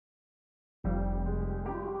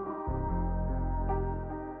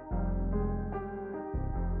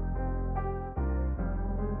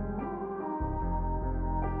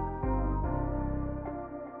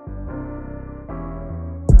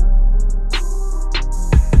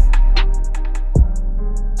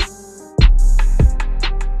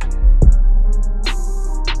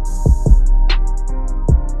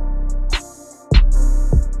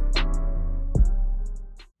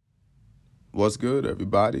What's good,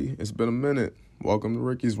 everybody? It's been a minute. Welcome to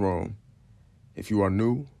Ricky's Room. If you are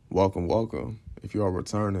new, welcome. If you are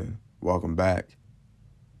returning, welcome back.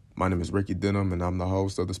 My name is Ricky Denham, and I'm the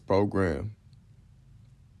host of this program.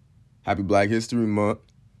 Happy Black History Month,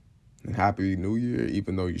 and Happy New Year,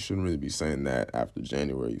 even though you shouldn't really be saying that after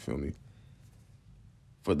January, you feel me?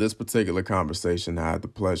 For this particular conversation, I had the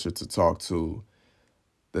pleasure to talk to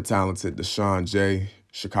the talented Dashawn J,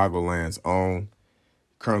 Chicagoland's own,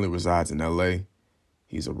 currently resides in LA.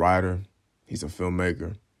 He's a writer, he's a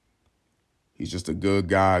filmmaker. He's just a good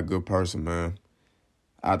guy, a good person, man.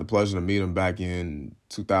 I had the pleasure to meet him back in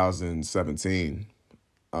 2017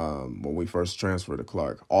 when we first transferred to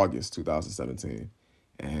Clark, August 2017.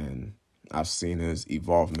 And I've seen his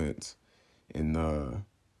evolvement in the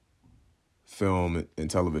film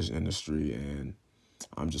and television industry, and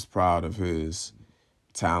I'm just proud of his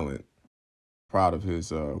talent, proud of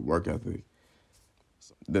his work ethic.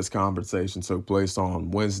 This conversation took place on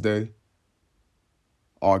Wednesday,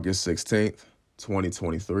 August 16th,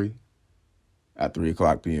 2023 at 3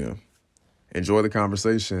 o'clock p.m. Enjoy the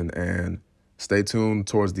conversation and stay tuned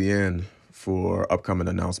towards the end for upcoming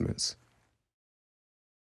announcements.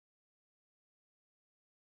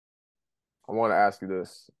 I want to ask you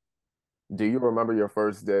this. Do you remember your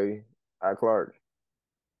first day at Clark?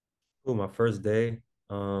 Oh, my first day.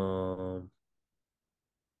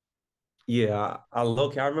 Yeah, I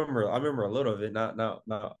low-key, I remember a little of it, not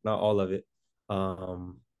all of it.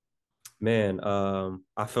 Um,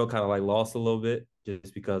 I felt kind of like lost a little bit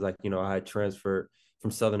just because I had transferred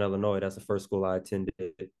from Southern Illinois. That's the first school I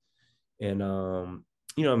attended. And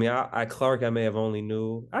at Clark, I may have only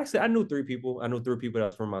knew actually I knew three people. I knew three people that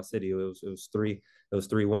was from my city. It was three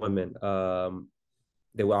women.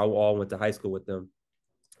 They were I all went to high school with them.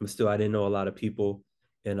 But still I didn't know a lot of people.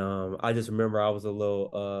 And I just remember I was a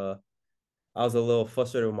little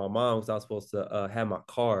frustrated with my mom because I was supposed to have my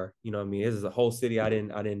car. You know what I mean? This is a whole city I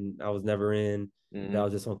was never in. That Mm-hmm.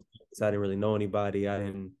 was just on campus. I didn't really know anybody. I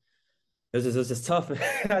didn't it was just tough.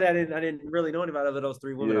 I didn't really know anybody other than those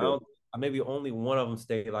three women. Yeah. Maybe only one of them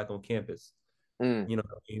stayed like on campus. Mm. You know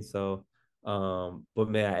what I mean? So but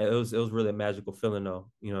man, it was really a magical feeling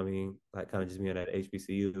though. You know what I mean? Like kind of just being at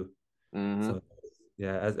HBCU. Mm-hmm. So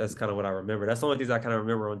yeah, that's kind of what I remember. That's the only things I kind of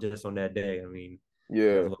remember on that day. I mean, as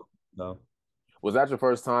Yeah. well. So Was that your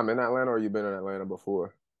first time in Atlanta or you been in Atlanta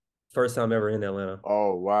before? first time ever in Atlanta.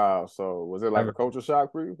 Oh, wow. So was it like a Ever. culture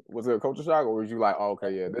shock for you? Was it a culture shock or was you like, oh,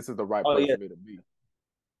 okay, yeah, this is the right Oh place yeah. for me to be?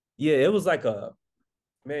 Yeah, it was like a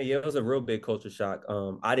man, yeah, it was a real big culture shock.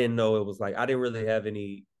 I didn't know it was like I didn't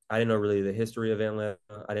know really the history of Atlanta.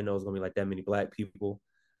 I didn't know it was gonna be like that many black people.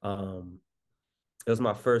 Um, it was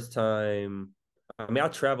my first time. I mean, I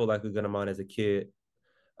traveled like a good amount as a kid.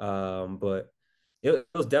 But it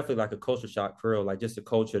was definitely like a culture shock for real, like just the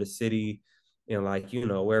culture, the city, and like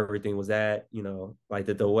where everything was at, like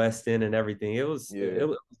the West End and everything. It was it, Yeah. it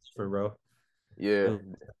was different, bro. It Yeah. was,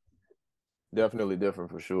 Definitely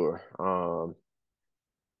different for sure.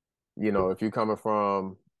 If you coming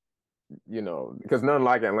from, because nothing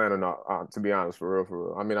like Atlanta, no, to be honest, for real, for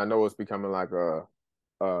real. I mean, I know it's becoming like a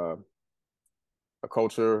a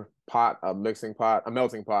culture pot, a mixing pot, a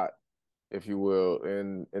melting pot, if you will,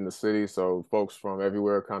 in the city. So folks from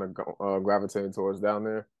everywhere kind of gravitating towards down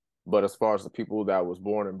there. But as far as the people that was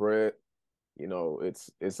born and bred,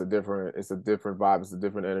 it's a different vibe, it's a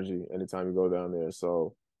different energy anytime you go down there.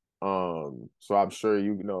 So I'm sure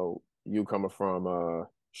you coming from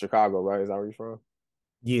Chicago, right? Is that where you're from?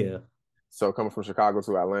 yeah, So coming from Chicago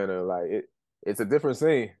to Atlanta, like it's a different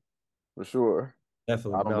scene for sure. I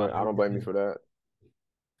definitely. don't No, blame I don't blame you for that.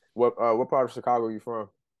 What part of Chicago are you from?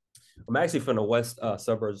 I'm actually from the west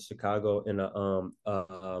suburbs of Chicago, in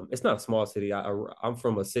it's not a small city. I'm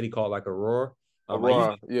from a city called like Aurora. I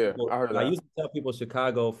Aurora. usually Yeah, I heard I that. usually tell people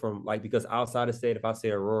Chicago from like because outside the state, if I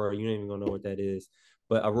say Aurora, you don't even gonna know what that is.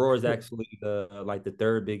 But Aurora is actually the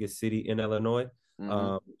third biggest city in Illinois. Hmm.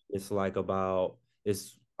 Um, it's like about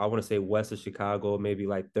it's I want to say west of Chicago, maybe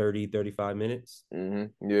like 35 minutes. Hmm.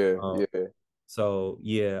 Yeah, Um, yeah. so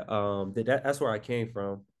yeah, that's where I came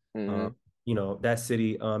from. Um, Hmm. that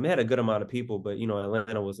city, it had a good amount of people, but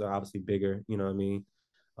Atlanta was obviously bigger. You know what I mean?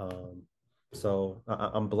 Um, so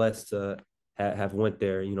I'm blessed to have went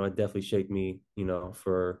there. It definitely shaped me.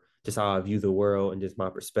 For just how I view the world and just my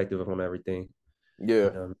perspective on everything. You Yeah.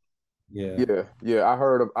 know? Yeah.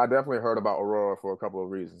 Yeah. I definitely heard about Aurora for a couple of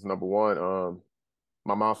reasons. Number one,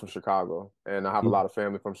 my mom's from Chicago and I have a lot of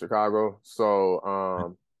family from Chicago.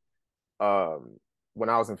 So when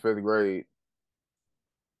I was in fifth grade,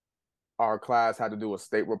 our class had to do a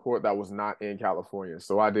state report that was not in California.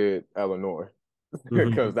 So I did Illinois Mm-hmm.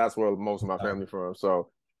 because that's where most of my family from. So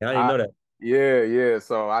I didn't I know that. Yeah, yeah.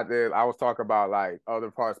 So I did. I was talking about like other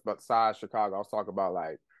parts besides Chicago. I was talking about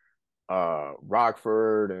like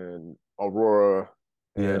Rockford and Aurora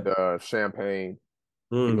Yeah. and Champaign,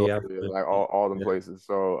 Yeah. Peoria, like all them Yeah. places.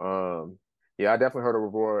 So yeah, I definitely heard of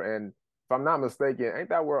Aurora. And if I'm not mistaken, ain't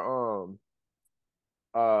that where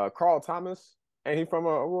Carl Thomas, ain't he from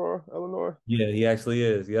Aurora, Illinois? Yeah, he actually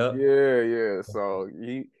is. Yep. Yeah, yeah. So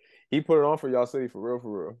he put it on for y'all city for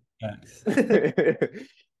Facts. real.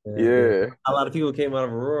 Yeah. Yeah. A lot of people came out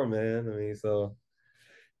of Aurora, man. I mean, so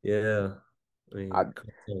yeah. I I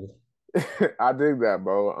mean, I dig that,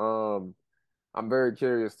 bro. I'm very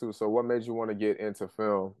curious too. So what made you want to get into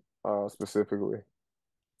film specifically?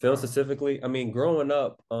 film specifically. I mean, growing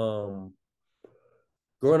up, I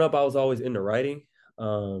was always into writing.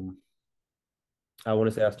 Um, I want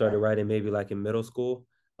to say I started writing maybe like in middle school.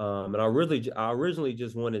 And I originally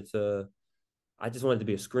I just wanted to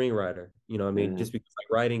be a screenwriter. You know what I mean? Hmm. Just because like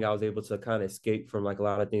writing, I was able to kind of escape from like a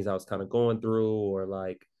lot of things I was kind of going through, or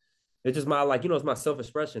like it's just my like, it's my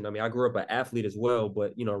self-expression. I mean, I grew up an athlete as well,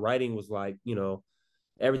 but writing was like,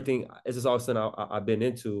 everything. It's just all of a sudden I've been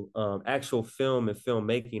into actual film and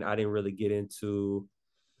filmmaking. I didn't really get into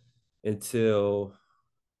until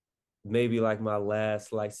maybe like my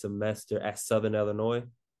last like semester at Southern Illinois.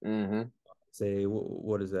 Hmm. Say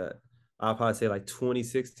what is that? I'll probably say like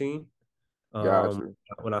 2016. Got Um, you.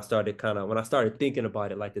 when I started thinking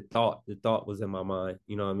about it, like the thought was in my mind.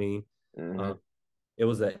 You know what I mean? Hmm. Um, it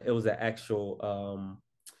was an actual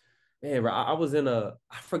man. I was in I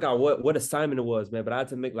forgot what assignment it was, man, but I had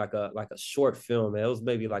to make like a short film, man. It was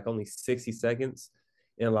maybe like only 60 seconds,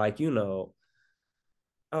 and like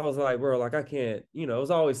I was like, bro, like I can't, it was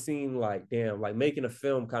always seemed like, damn, like making a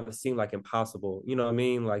film kind of seemed like impossible. You know what I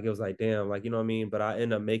mean? Like it was like, damn, like you know what I mean. But I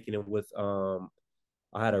ended up making it with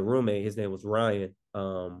I had a roommate, his name was Ryan.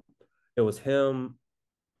 It was him,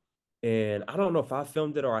 and I don't know if I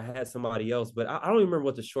filmed it or I had somebody else, but I don't even remember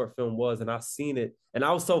what the short film was. And I seen it, and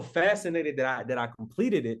I was so fascinated that I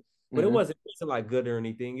completed it. But Hmm. it wasn't like good or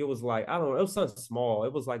anything. It was like I don't know. It was something small.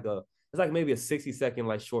 It's like maybe a 60-second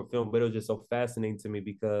like short film, but it was just so fascinating to me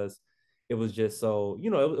because it was just so it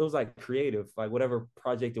was like creative. Like whatever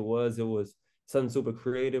project it was something super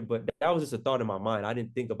creative. But that was just a thought in my mind. I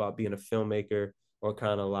didn't think about being a filmmaker or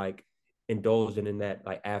kind of like indulging in that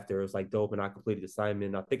like after it was like dope and I completed the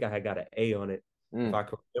assignment. I think I had got an A on it if Mm. I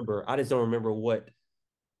can remember. I just don't remember what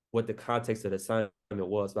the context of the assignment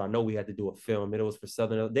was, but I know we had to do a film and it was for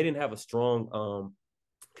Southern. They didn't have a strong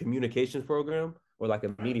communications program or like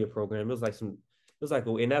a media program. It was like,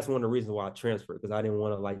 and that's one of the reasons why I transferred because I didn't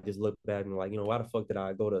want to like just look back and like, why the fuck did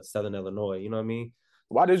I go to Southern Illinois? You know what I mean?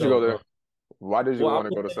 Why did you go So, there? Why did you well, want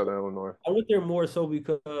to go to Southern Illinois? I went there more so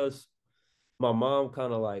because my mom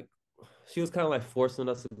kind of like she was kind of like forcing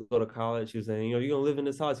us to go to college. She was saying, you're gonna live in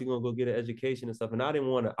this house, you're gonna go get an education and stuff. And I didn't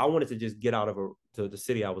want to. I wanted to just get out of to the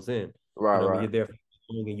city I was in. Right, I mean, right. you're there for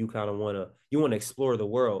long and you want to explore the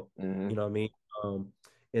world. Hmm. You know what I mean? Um,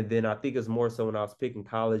 and then I think it's more so when I was picking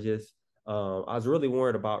colleges. I was really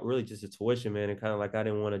worried about really just the tuition, man, and kind of like I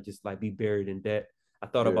didn't want to just like be buried in debt. I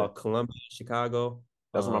thought Yeah. about Columbia, Chicago,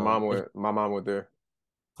 That's where my mom went. My mom went there.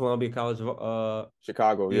 Columbia College.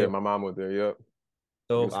 Chicago. Yeah, Yeah, my mom went there. Yep.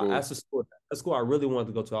 so Good school. that's a school I really wanted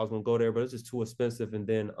to go to. I was gonna go there, but it's just too expensive. And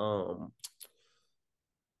then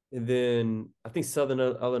I think Southern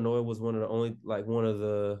Illinois was one of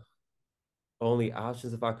the only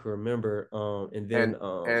options if I could remember. And And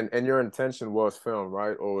then and your intention was film,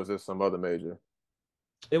 right? Or was this some other major?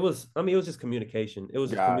 it was I mean it was just communication. It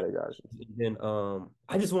was just Got communication. it, got you. And then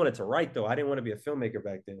I just wanted to write though. I didn't want to be a filmmaker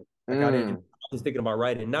back then. Like I didn't. Mm, I was thinking about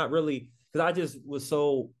writing, not really because I just was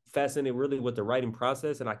so fascinated really with the writing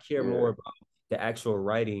process, and I care more yeah. about the actual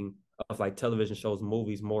writing of like television shows,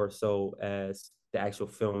 movies, more so as the actual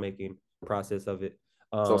filmmaking process of it.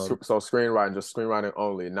 So Um, so screenwriting, just screenwriting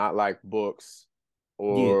only, not like books yeah,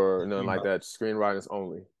 or nothing like that. Screenwriting is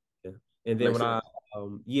only. yeah. And then Makes when sense.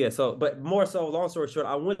 so but more so, long story short,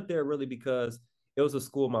 I went there really because it was a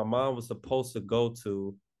school my mom was supposed to go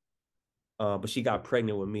to, but she got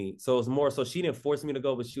pregnant with me. So it was more so she didn't force me to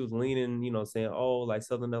go, but she was leaning, saying, oh, like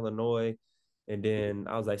Southern Illinois. And then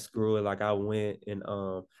I was like, screw it. Like I went and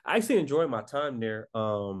I actually enjoyed my time there.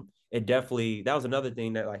 It definitely that was another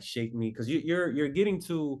thing that like shaped me because you're getting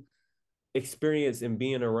to experience and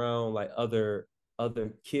being around like other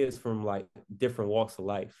kids from like different walks of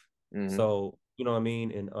life. Hmm. So you know what I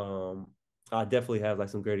mean, and I definitely have like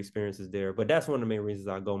some great experiences there. But that's one of the main reasons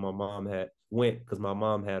I go. My mom had went because my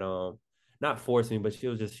mom had not forced me, but she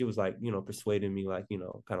was like persuading me like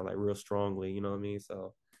kind of like real strongly. You know what I mean?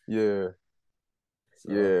 So Yeah,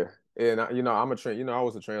 so yeah. And I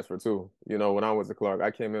was a transfer too. When I was at Clark,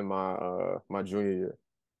 I came in my junior year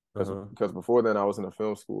Uh-huh. because before then I was in a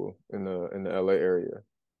film school in the LA area.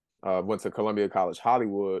 Went to Columbia College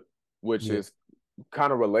Hollywood, which Yeah. is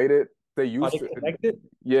kind of related. They Are used they to, connected?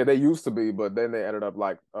 yeah, they used to be, but then they ended up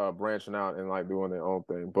like branching out and like doing their own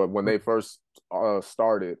thing. But when they first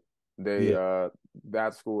started, they Yeah.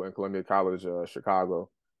 that school and Columbia College, Chicago,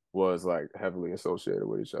 was like heavily associated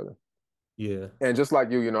with each other. Yeah. And just like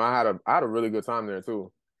you, I had a really good time there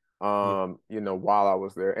too. Yeah. While I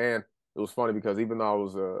was there. And it was funny because even though I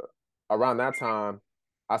was around that time,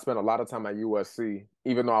 I spent a lot of time at USC.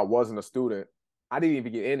 Even though I wasn't a student, I didn't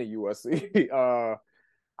even get into USC.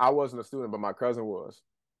 I wasn't a student, but my cousin was.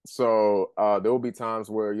 So there will be times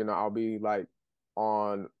where, I'll be like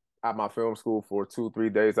on at my film school for 2, 3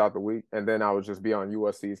 days out the week, and then I would just be on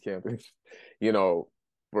USC's campus, you know,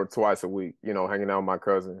 for twice a week, hanging out with my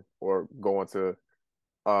cousin or going to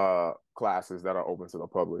classes that are open to the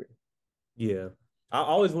public. Yeah. I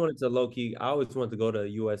always wanted to low key. I always wanted to go to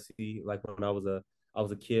USC like when I was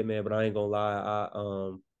a kid, man, but I ain't gonna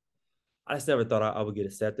lie. I just never thought I would get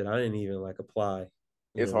accepted. I didn't even like apply,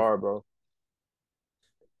 you It's know. hard, bro.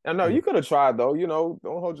 I know Yeah. you could have tried though, don't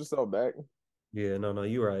hold yourself back. Yeah, no,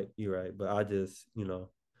 you're right. You're right. But I just, man,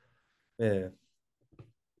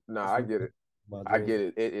 Nah, it's I get it. my I dreams. get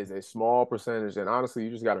it. It is a small percentage, and honestly,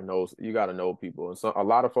 you gotta know people. And so a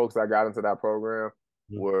lot of folks that got into that program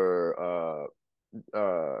were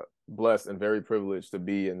blessed and very privileged to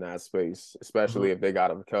be in that space, Mhm. especially if they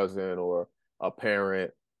got a cousin or a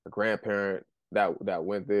parent, a grandparent that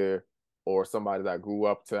went there, or somebody that grew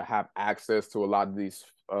up to have access to a lot of these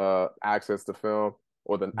access to film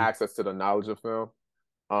or the access to the knowledge of film.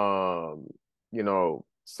 Um,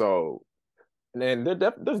 so and then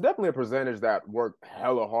there's definitely a percentage that work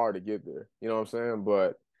hella hard to get there. You know what I'm saying?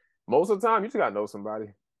 But most of the time, you just gotta know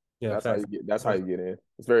somebody. Yeah, That's how facts. you get. That's how you get in.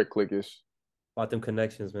 It's very cliquish. About them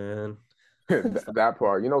connections, man. That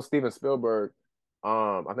part. Steven Spielberg.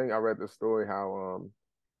 I think I read the story how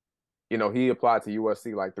he applied to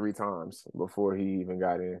USC like 3 times before he even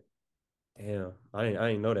got in. Damn, I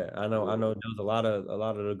didn't know that. I Yeah. know there was a lot of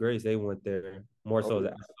the grades they went there more Oh so yeah.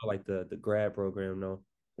 that I feel like the grad program though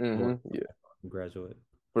more Yeah. graduate.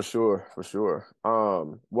 For sure. For sure.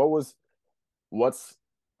 What's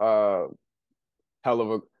uh hell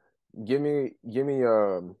of a give me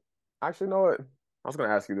actually know what I was gonna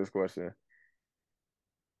ask you this question.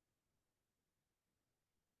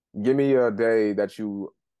 Give me a day that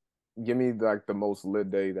you give me like the most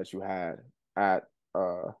lit day that you had at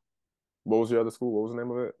what was your other school? What was the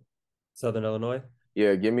name of it? Southern Illinois.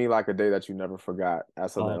 Yeah, give me like a day that you never forgot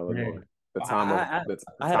at Southern Oh Illinois. man, The time of I I, the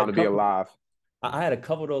I had a time to be couple. alive. I had a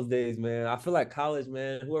couple of those days, man. I feel like college,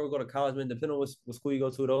 man. Whoever go to college, man, depending on what school you go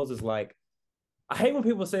to, those is like I hate when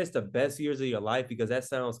people say it's the best years of your life because that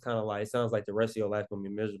sounds kind of like it sounds like the rest of your life gonna be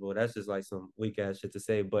miserable. That's just like some weak ass shit to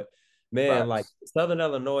say. But man, like Facts. Southern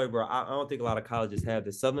Illinois, bro, I don't think a lot of colleges have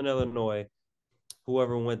this. Southern Illinois,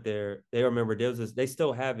 whoever went there, they remember there was this, they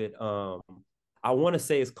still have it. I want to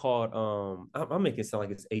say it's called I'm making it sound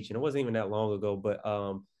like it's ancient. It wasn't even that long ago, but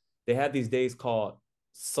they had these days called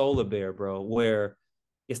Solar Bear, bro, where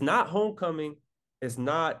it's not homecoming, it's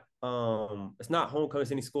not homecoming,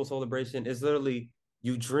 it's any school celebration. It's literally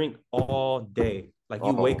you drink all day. Like you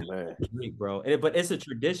Oh wake up man. and drink, bro. But it's a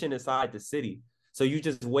tradition inside the city. So you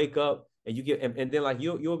just wake up and you get and then like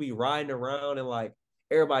you'll be riding around and like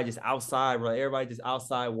everybody just outside, bro. Everybody just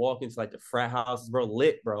outside walking to like the frat houses, bro.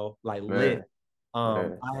 Lit, bro. Like lit. Man.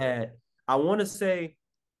 Man. I had I want to say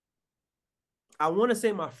I want to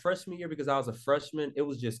say my freshman year because I was a freshman, it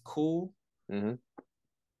was just cool. Hmm.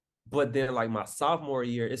 But then like my sophomore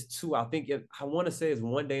year, it's two. I want to say it's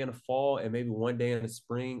one day in the fall and maybe one day in the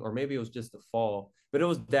spring, or maybe it was just the fall. But it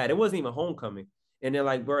was that. It wasn't even homecoming. And then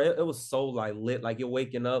like, bro, it was so like lit. Like you're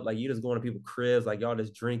waking up, like you just going to people's cribs, like y'all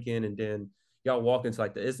just drinking, and then y'all walk into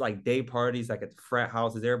like it's like day parties, like at the frat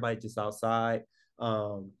houses, everybody just outside.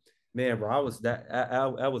 Um, man, bro, I was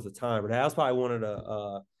that was a time, but that was probably one of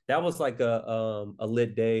the that was like a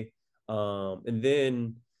lit day. And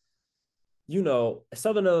then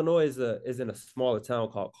Southern Illinois is in a smaller town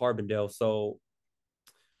called Carbondale. So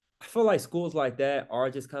I feel like schools like that are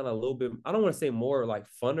just kind of a little bit, I don't want to say more like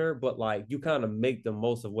funner, but like you kind of make the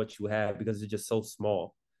most of what you have because it's just so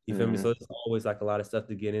small. You feel me? So Hmm. it's always like a lot of stuff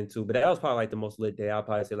to get into. But that was probably like the most lit day. I'll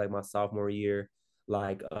probably say like my sophomore year,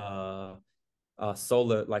 like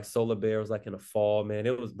solar bear was like in the fall, man.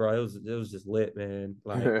 It was bro, it was just lit, man.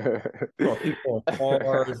 Like people on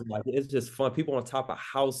cars, like it's just fun. People on top of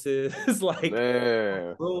houses, like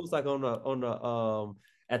Man. rules like on the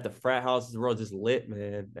at the frat houses, bro, just lit,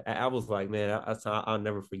 man. I was like, man, I'll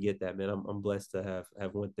never forget that, man. I'm blessed to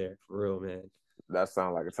have went there for real, man. That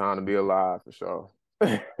sounds like a time to be alive for sure.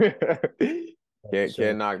 For Can't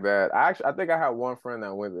sure. knock that. I think I had one friend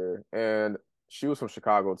that went there, and she was from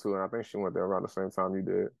Chicago too, and I think she went there around the same time you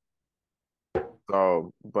did.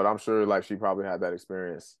 So, but I'm sure like she probably had that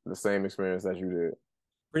experience, the same experience that you did.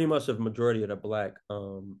 Pretty much the majority of the black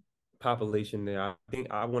population there, I think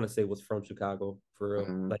I want to say was from Chicago for real.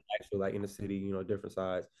 Hmm. Like actually like in the city, different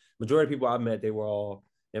sides. Majority of people I met, they were all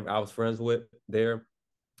and I was friends with there.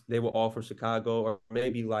 They were all from Chicago or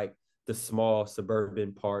maybe like the small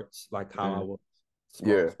suburban parts, like how I Hmm. was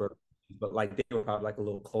small Yeah, suburban, but like they were probably like a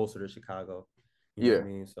little closer to Chicago. You know what I yeah,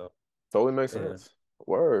 mean? So totally makes yeah, sense.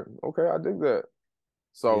 Word. Okay, I dig that.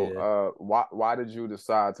 So, yeah. why did you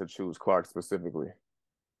decide to choose Clark specifically?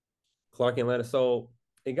 Clark Atlanta. So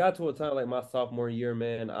it got to a time like my sophomore year,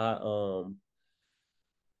 man. I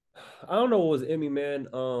don't know what was in me, man.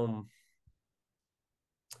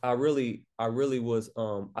 I really was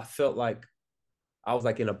I felt like I was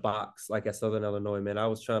like in a box, like at Southern Illinois, man. I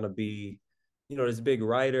was trying to be, this big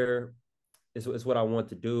writer. It's what I want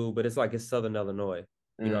to do, but it's like it's Southern Illinois.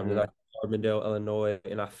 You know what I mean? Hmm. Like Carbondale, Illinois.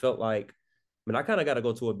 And I felt like, I kind of got to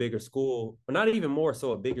go to a bigger school, but not even more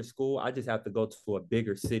so a bigger school. I just have to go to a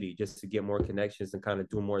bigger city just to get more connections and kind of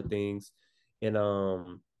do more things. And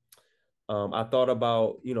I thought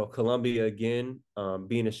about, Columbia again,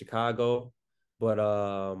 being in Chicago, but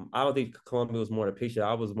I don't think Columbia was more the picture.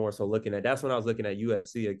 I was more so looking at that's when I was looking at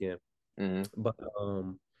UFC again. Hmm. But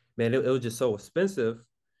man, it was just so expensive.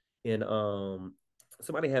 And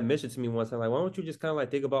somebody had mentioned to me one time, like, why don't you just kind of like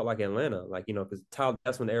think about like Atlanta, like because Tyler,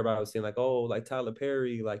 that's when everybody was saying like, oh, like Tyler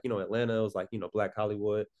Perry, like Atlanta was like Black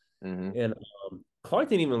Hollywood, Hmm. and Clark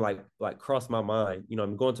didn't even like cross my mind.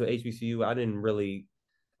 I'm going to HBCU. It didn't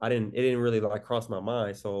really like cross my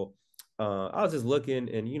mind. So I was just looking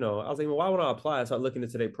and, I was like, well, why would I apply? I started looking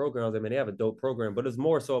into their programs. I mean, they have a dope program, but it's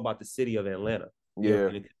more so about the city of Atlanta. You know what Yeah.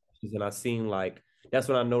 I mean? And I seen like, that's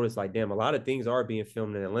when I noticed like, damn, a lot of things are being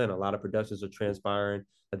filmed in Atlanta. A lot of productions are transpiring,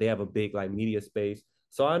 that they have a big like media space.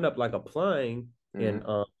 So I end up like applying Hmm. and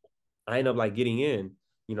I end up like getting in.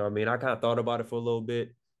 You know what I mean? I kind of thought about it for a little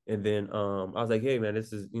bit. And then I was like, hey man,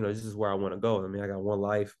 this is where I want to go. I mean, I got one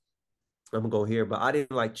life. I'm gonna go here, but I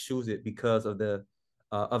didn't like choose it because of the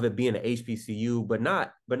of it being an HBCU, but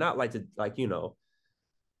not like to like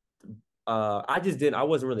I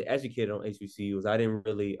wasn't really educated on HBCUs. I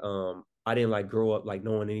didn't like grow up like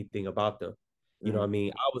knowing anything about them. You know what I Hmm.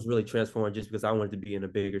 mean? I was really transformed just because I wanted to be in a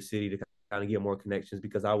bigger city to kind of get more connections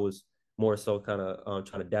because I was more so kind of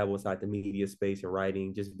trying to dabble inside the media space and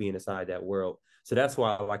writing, just being inside that world. So that's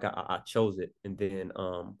why like I chose it, and then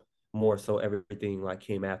more so everything like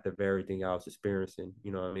came after everything I was experiencing.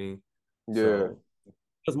 You know what I mean? Yeah. So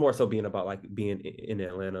it was more so being about like being in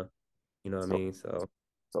Atlanta. You know what I So, mean? So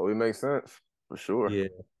so it makes sense for sure. yeah.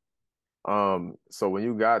 So when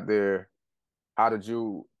you got there, how did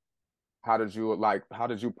you how did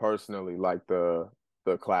you personally like the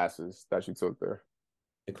classes that you took there?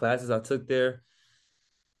 The classes I took there,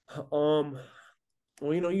 um,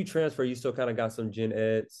 well, you transfer, you still kind of got some gen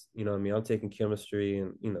eds. You know what I mean? I'm taking chemistry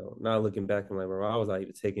and, now looking back, I'm like, bro, I was not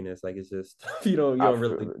even taking this. Like, it's just, you I don't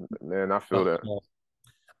feel really. man, I feel that.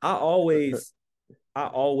 I always, I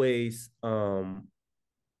always,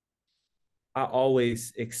 I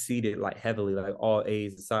always exceeded like heavily, like all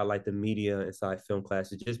A's inside like the media inside film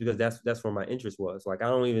classes, just because that's where my interest was. Like I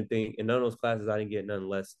don't even think in none of those classes I didn't get none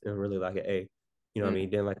less than really like an A. You know what I Mm, mean?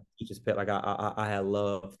 Then like teacher's pet, like I had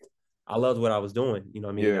I loved what I was doing. You know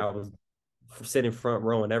what I mean? yeah, I was sitting front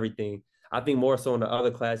row and everything. I think more so in the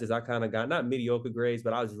other classes, I kind of got not mediocre grades,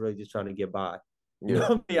 but I was really just trying to get by. You know yeah.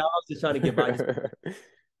 what I mean? I was just trying to get by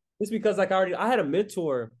just because like I had a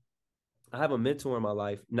mentor. I have a mentor in my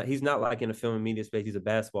life. He's not like in the film and media space. He's a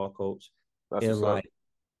basketball coach, That's and what's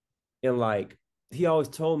up. like he always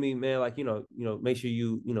told me, man, like make sure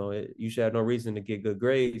you should have no reason to get good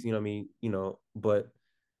grades. You know what I mean? But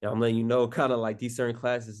I'm letting you know, kind of like these certain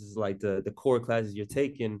classes is like the core classes you're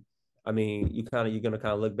taking. I mean, you're gonna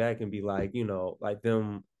kind of look back and be like, like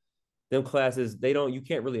them classes, you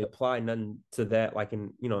can't really apply nothing to that like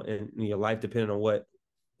in your life depending on what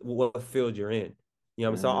field you're in. You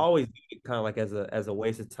know what I mean? So I Hmm. always kind of like as a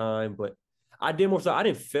waste of time, but I did more so I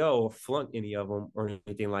didn't fail or flunk any of them or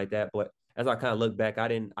anything like that. But as I kind of look back, I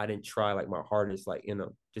didn't try like my hardest like in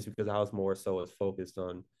them just because I was more so as focused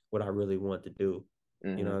on what I really want to do.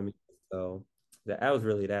 You know Hmm. what I mean? So that was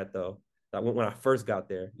really that though. That when I first got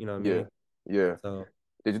there, you know what I Yeah, mean? yeah. So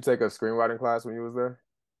Did you take a screenwriting class when you was there,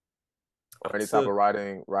 I or any type took of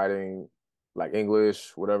writing? Like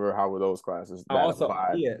English, whatever? How were those classes I that also,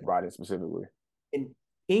 applied yeah, writing specifically? and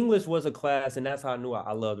English was a class, and that's how I knew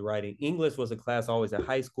I loved writing. English was a class always in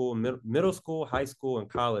high school, middle school, high school, and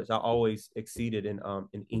college. I always exceeded in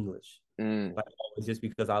English, Mm, like always, just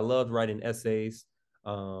because I loved writing essays.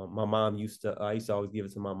 My mom I used to always give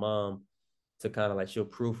it to my mom to kind of like she'll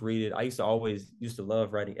proofread it. I used to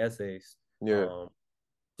love writing essays. yeah. Um,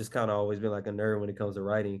 just kind of always been like a nerd when it comes to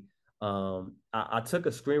writing. I took a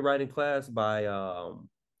screenwriting class by I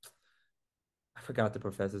forgot the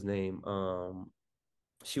professor's name.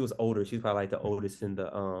 She was older. She's probably like the oldest in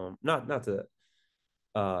the not to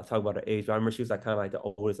talk about her age, but I remember she was like kind of like the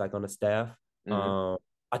oldest like on the staff. Hmm. Um,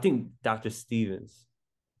 I think Dr. Stevens.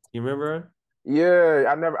 You remember her?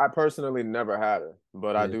 Yeah, I personally never had her,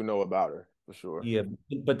 but I Yeah. do know about her for sure. Yeah,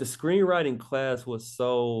 but the screenwriting class was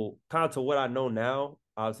so kind of to what I know now.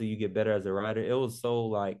 Obviously, you get better as a writer. It was so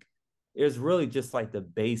like it was really just like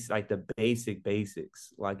like the basic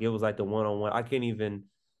basics. Like it was like the one on one. I can't even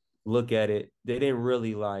look at it. It didn't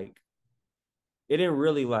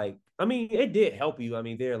really like I mean it did help you. I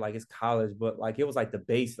mean they're like it's college, but like it was like the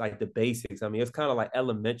basics. I mean it's kind of like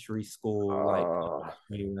elementary school like Uh,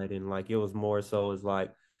 and like it was more so it's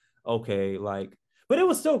like okay like but it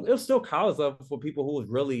was still college level for people who was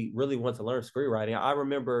really want to learn screenwriting. I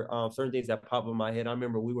remember certain things that pop in my head. I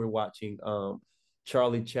remember we were watching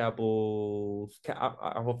Charlie Chapel's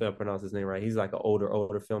I hope I pronounced his name right. He's like an older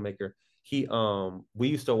filmmaker. He we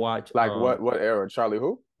used to watch like what era? Charlie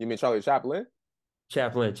who? You mean Charlie Chaplin?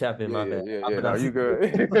 Chaplin, Yeah, my yeah, bad. yeah, I yeah. No, pronounced you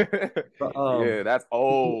it. good. But Yeah, that's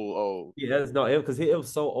old, old. yeah, that's no, because it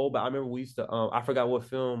was so old. But I remember we used to I forgot what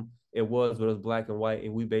film it was, but it was black and white,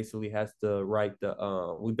 and we basically had to write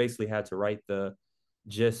the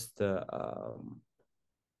just the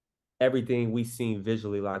everything we seen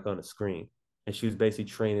visually like on the screen. And she was basically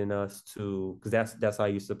training us to because that's how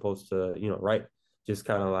you're supposed to, write. Just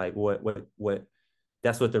kind of like what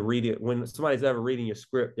that's what the reading when somebody's ever reading your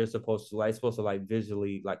script, they're supposed to like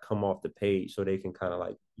visually like come off the page so they can kind of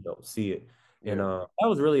like see it. And Yeah, that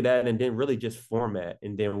was really that, and then really just format,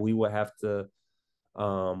 and then we would have to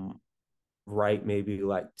um write maybe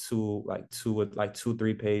like two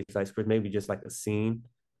 3 page like script, maybe just like a scene.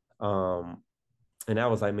 And that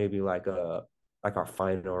was like maybe like our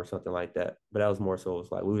final or something like that. But that was more so it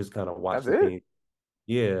was like we was kind of that's watching it. things.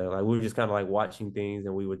 Yeah, like we were just kind of like watching things,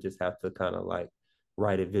 and we would just have to kind of like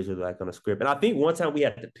write it visually, like on a script. And I think one time we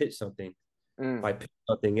had to Mm, pitch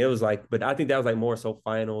something. It was like, but I think that was like more so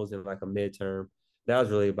finals and like a midterm. That was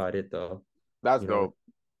really about it, though. that's You know, dope.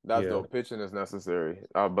 That's yeah, dope. Pitching is necessary.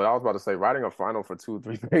 But I was about to say writing a final for 2,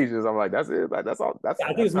 3 pages. I'm like, that's it. Like that's all. yeah, I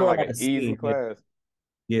think That it's sounds more like like an a easy scene. Yeah, class.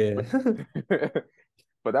 yeah,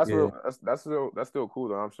 But that's yeah, real. That's still cool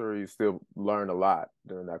though. I'm sure you still learned a lot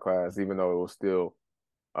during that class, even though it was still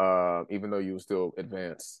even though you were still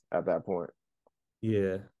advanced at that point.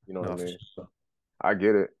 yeah. You know what I No, for mean? sure. I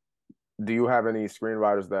get it. Do you have any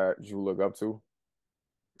screenwriters that you look up to?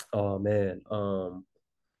 Oh man.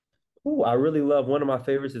 Ooh, I really love one of my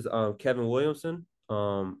favorites is Kevin Williamson.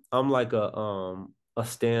 I'm like a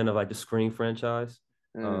stan of like the Scream franchise.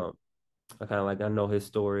 Mm, Um, I kind of like I know his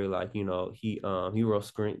story. Like he wrote he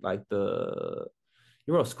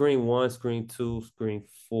wrote Scream One, Scream Two, Scream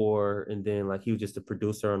Four, and then like he was just a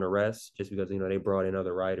producer on the rest, just because they brought in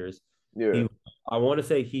other writers. yeah. He I want to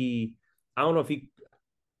say I don't know if he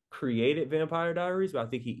created Vampire Diaries, but I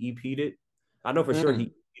think he EP'd it. I know for sure he Mm,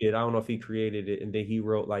 EP'd it. I don't know if he created it, and then he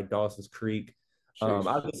wrote like Dawson's Creek. I sheesh.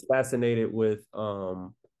 was just fascinated with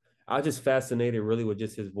I was just fascinated really with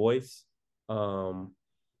just his voice. Um,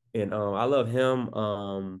 and I love him.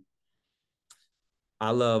 I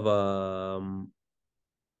love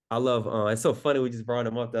I love it's so funny we just brought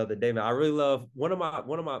him up the other day, man. I really love one of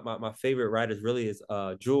my favorite writers really is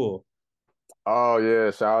Jewel. Oh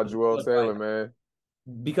yeah, shout out Joel Taylor, Like man.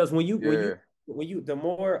 because Yeah. when you the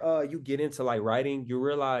more you get into like writing, you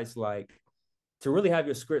realize like to really have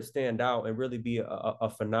your script stand out and really be a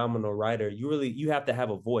phenomenal writer, you have to have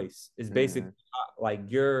a voice. It's basically Hmm. like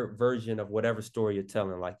your version of whatever story you're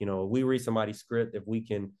telling. Like, we read somebody's script, if we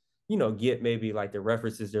can, get maybe like the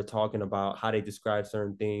references they're talking about, how they describe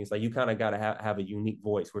certain things. Like you kind of gotta have a unique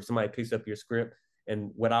voice where somebody picks up your script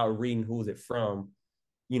and without reading who's it from,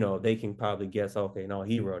 they can probably guess, okay, no,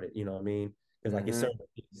 he wrote it, you know what I mean? It's like it's Hmm. certain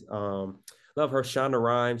things. Love her, Shonda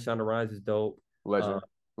Rhimes. Shonda Rhimes is dope. Uh, Legend.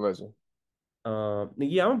 Legend.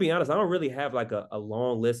 yeah, I'm gonna be honest. I don't really have like a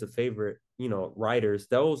long list of favorite, writers.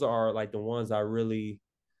 Those are like the ones I really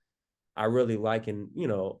like and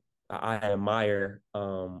I admire.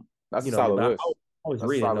 That's a solid But I'm list. always That's a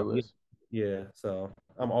reading solid though. Yeah, list. yeah. So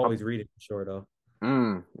I'm I'm always reading for sure though.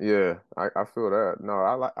 Yeah, I feel that. No,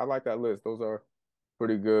 I like that list. Those are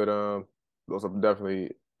pretty good. Those are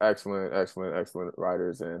definitely excellent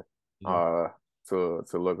writers and Yeah. uh to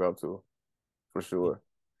look up to for sure.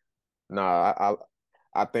 Nah,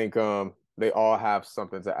 I think they all have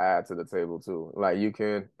something to add to the table too. Like you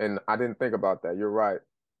can, and I didn't think about that. You're right.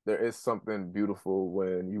 There is something beautiful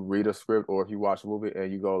when you read a script or if you watch a movie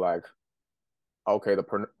and you go like, okay,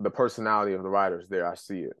 the personality of the writers there, I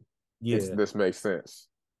see it. Yeah. This makes sense.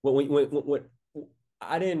 When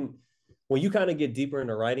I didn't when you kind of get deeper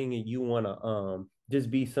into writing and you want to just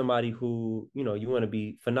be somebody who you want to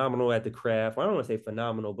be phenomenal at the craft. Well, I don't want to say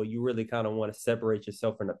phenomenal, but you really kind of want to separate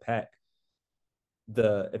yourself from the pack.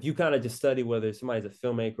 The If you kind of just study whether somebody's a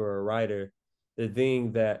filmmaker or a writer, the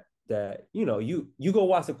thing that you go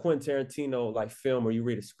watch a Quentin Tarantino like film or you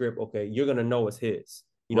read a script, okay, you're gonna know it's his.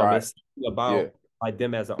 What I mean, Right. it's something Yeah. about like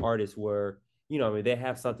them as an artist where what I mean, they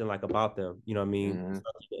have something like about them. What I mean, Hmm.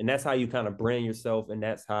 and that's how you kind of brand yourself, and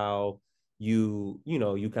that's how you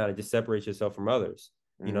kind of just separate yourself from others.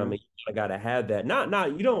 What I Hmm. mean, you kind of got to have that.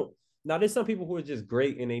 Not you don't. Now, there's some people who are just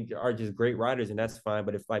great and they are just great writers, and that's fine.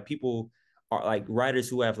 But if like people are like writers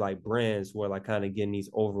who have like brands who are like kind of getting these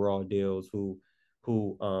overall deals who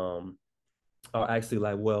are actually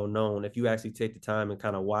like well known. If you actually take the time and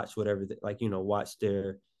kind of watch whatever watch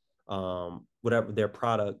their whatever their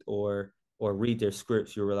product or read their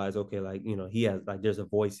scripts, you realize okay, like he has like there's a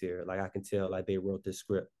voice here. Like I can tell like they wrote this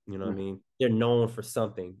script. What I mean? They're known for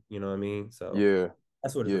something. What I mean? So Yeah.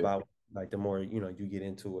 that's what it's Yeah. about. Like the more you get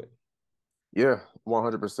into it. Yeah.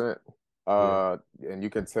 100%. Yeah. And you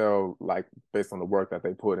can tell like based on the work that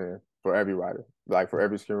they put in for every writer, like for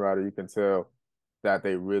every screenwriter, you can tell that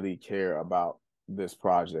they really care about this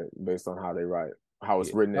project based on how they write, how it's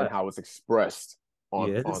Yeah. written and how it's expressed Yeah, on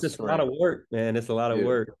it's just a lot of screen. work, man. It's a lot of Yeah.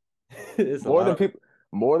 work. It's a More lot than of people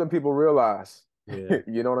more than people realize. yeah.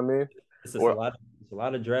 You know what I mean? It's just a Or lot. It's a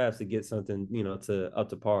lot of drafts to get something, to up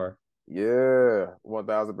to par. yeah,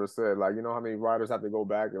 1000%. Like, you know how many writers have to go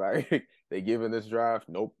back? Like, they give in this draft,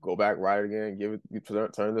 nope, go back, write it again. Give it, you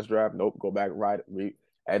turn this draft, nope, go back, write it,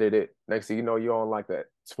 edit it. Next thing you know, you're on like the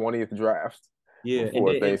 20th draft Yeah, and before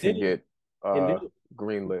then and things then can get and then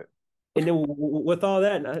greenlit. and then with all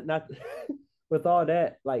that, not with all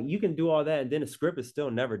that, like you can do all that, and then the script is still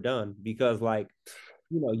never done because like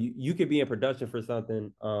you could be in production for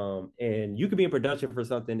something, and you could be in production for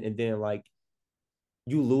something, and then like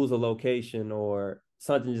you lose a location or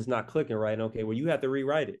something just not clicking right. Okay, well you have to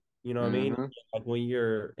rewrite it. What I mean? Hmm. Like when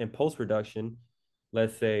you're in post production,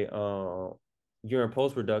 let's say you're in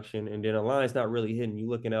post production and then a line's not really hitting, you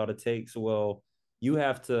looking at all the takes. Well, you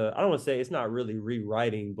have to. I don't want to say it's not really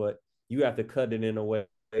rewriting, but you have to cut it in a way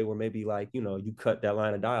where maybe like you cut that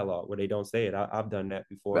line of dialogue where they don't say it. I've done that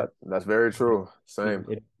before. That's very true. Same.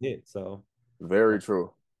 It hit so. Very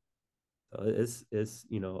true. It's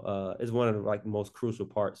one of the like most crucial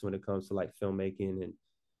parts when it comes to like filmmaking and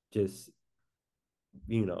just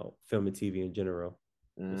film and TV in general.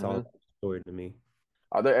 It's all Hmm. about the story to me.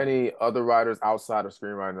 Are there any other writers outside of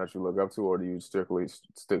screenwriting that you look up to, or do you strictly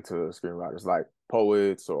stick to screenwriters like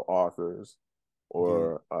poets or authors Yeah.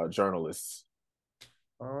 or journalists?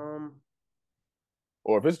 Um.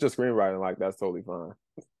 Or if it's just screenwriting, like that's totally fine.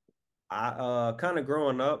 I kind of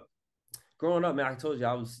growing up, man. I told you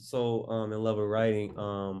I was so in love with writing.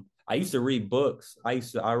 I used to read books. I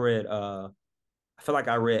read I feel like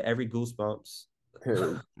I read every Goosebumps.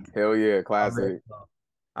 Hell yeah, I read classic.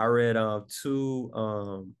 I read two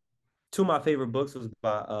of my favorite books was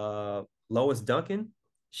by Lois Duncan.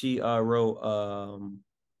 She wrote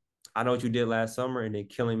I Know What You Did Last Summer and then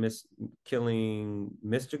Killing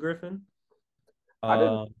Mr. Griffin. I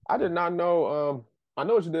didn't Uh I did not know I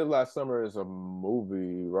know what you did last summer is a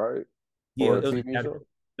movie, right? yeah, Or a it was TV adapted. show?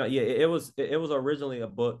 No, yeah, it was originally a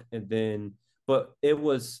book and then but it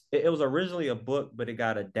was originally a book, but it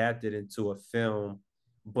got adapted into a film.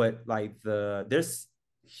 But like there's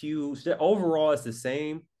huge overall it's the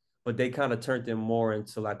same, but they kind of turned it more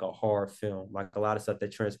into like a horror film. Like a lot of stuff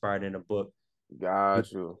that transpired in the book Got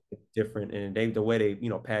you. different and the way they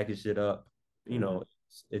packaged it up you Hmm. know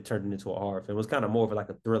it turned it into a horror film. It was kind of more of like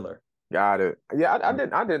a thriller. Got it. Yeah,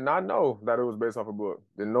 I did not know that it was based off a book.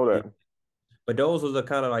 Didn't know Yeah. that. But those were the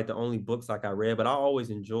kind of like the only books like I read, but I always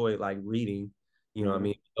enjoyed like reading. What I Hmm.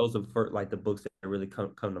 mean, those are like the books that really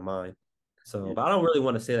come to mind. So but I don't really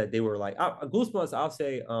want to say that they were like Goosebumps. I'll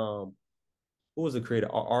say who was the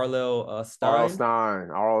creator, Arlo R.L. Stein. Stein.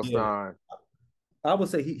 R.L. Yeah, Stein. I would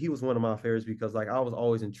say he was one of my favorites because like I was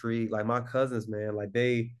always intrigued. Like my cousins, man, like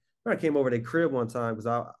when I came over their crib one time because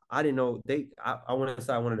I didn't know I went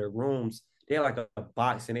inside one of their rooms. they had like a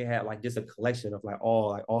box and they had like just a collection of like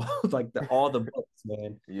all like the all the books,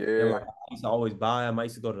 man. And like Yeah. I used to always buy them. I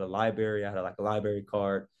used to go to the library. I had like a library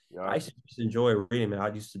card. I Yup. used to just enjoy reading, man.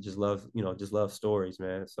 I used to just love, just love stories,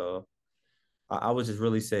 man. So I would just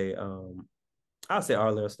really say, I'll say R.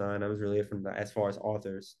 L. Stein. I was really from as far as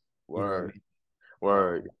authors, you know what I Word. mean?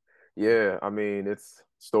 Word. Yeah. I mean, it's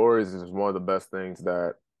stories is one of the best things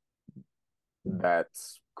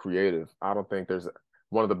that's creative. I don't think there's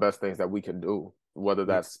one of the best things that we can do, whether Yeah,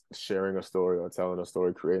 that's sharing a story or telling a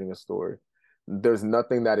story, creating a story. There's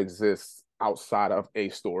nothing that exists outside of a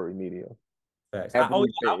story medium. facts. I would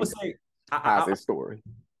Everything say, has a story.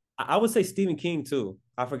 I would say Stephen King too.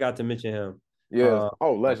 I forgot to mention him. Yeah. Uh,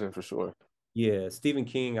 Oh, legend for sure. yeah, Stephen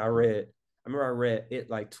King. I remember I read it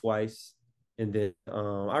like twice, and then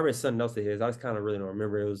I read something else of his. I just kind of really don't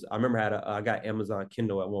remember. I remember I got Amazon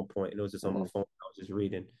Kindle at one point, and it was just on my Hmm. phone. I was just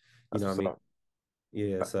reading. You That's know what I what's mean? up.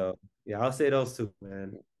 Yeah. So yeah, I'll say those two,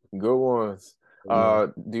 man. Good ones. Yeah.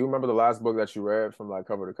 Do you remember the last book that you read from like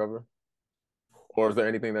cover to cover? Or is there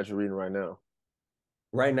anything that you're reading right now?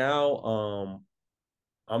 Right now,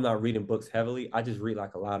 I'm not reading books heavily. I just read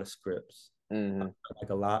like a lot of scripts. Hmm. Like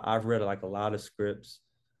a lot. I've read like a lot of scripts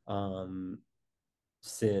um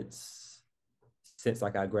since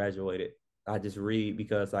like I graduated. I just read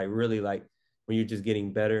because I really like when you're just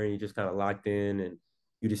getting better and you're just kind of locked in and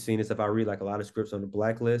you just seeing this stuff. I read like a lot of scripts on the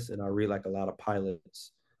blacklist and I read like a lot of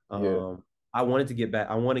pilots. Yeah. I wanted to get back.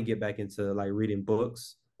 I want to get back into like reading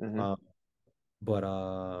books. Hmm. Um, but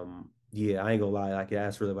yeah, I ain't gonna lie. Like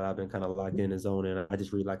that's really what I've been kind of locked in the zone and I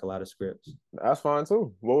just read like a lot of scripts. That's fine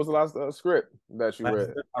too. What was the last script that you Last read?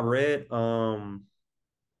 script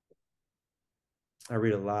I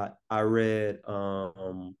read a lot. I read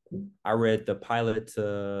the pilot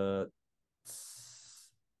to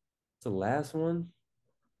the last one.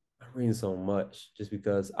 I'm reading so much just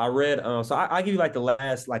because I read so I give you like the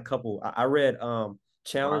last like couple. I read All right.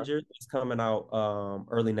 Challenger. It's coming out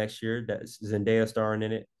early next year. That's Zendaya starring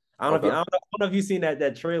in it. Okay. I don't know if you've seen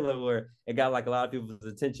that trailer where it got like a lot of people's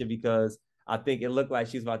attention because I think it looked like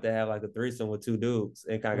she's about to have like a threesome with two dudes.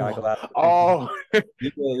 It kind of got like a lot of attention. Oh,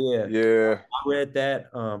 Yeah, yeah. yeah. I read that.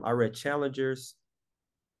 I read Challengers.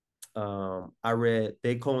 I read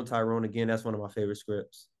They Clone Tyrone again. That's one of my favorite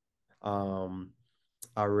scripts. Um,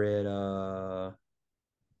 I read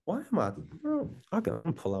why am I bro, I can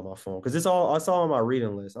pull out my phone because it's all on my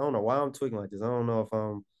reading list. I don't know why I'm tweaking like this. I don't know if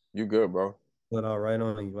I'm You good, bro. put all right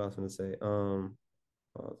on you. I was gonna say.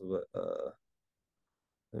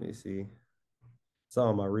 Let me see. It's all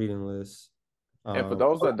on my reading list. And for Um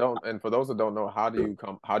those that don't, and for those that don't know, how do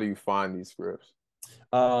you find these scripts?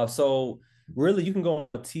 so really you can go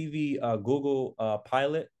on TV, Google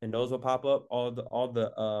pilot, and those will pop up. All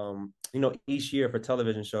the each year for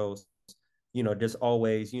television shows, there's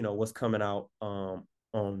always, what's coming out on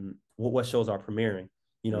what shows are premiering.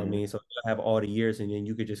 You know what I Hmm. mean? So you have all the years and then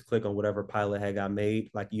you could just click on whatever pilot had got made.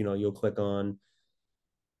 Like, you'll click on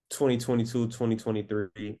 2022,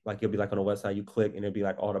 2023. Like you'll be like on a website, you click and it'll be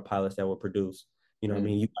like all the pilots that were produced. You know what I Hmm.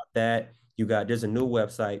 mean? You got that. There's a new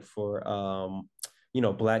website for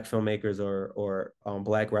black filmmakers or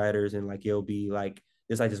black writers, and like it'll be like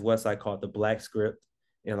there's like this website called the Black Script.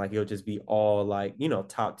 And like it'll just be all like,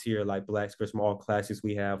 top tier like black scripts from all classics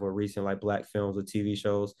we have or recent like black films or TV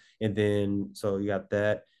shows. And then so you got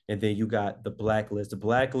that. And then you got the blacklist. The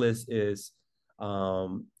blacklist is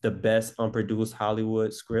the best unproduced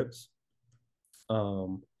Hollywood scripts.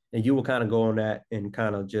 Um, and you will kind of go on that and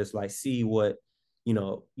kind of just like see what,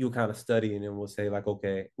 you'll kind of study and then we'll say like,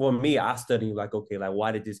 okay, well, me, I study like, okay, like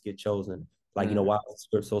why did this get chosen? Like, Hmm. why is the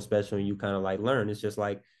script so special? And you kind of like learn. It's just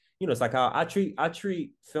like, it's like how I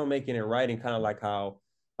treat filmmaking and writing kind of like how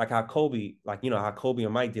Kobe, like, how Kobe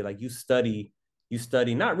and Mike did. Like you study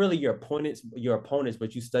not really your opponents,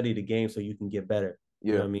 but you study the game so you can get better.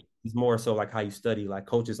 You know Yeah. what I mean? It's more so like how you study, like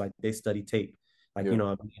coaches, like they study tape. Like, Yeah.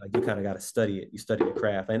 what I mean? Like you kind of got to study it. You study the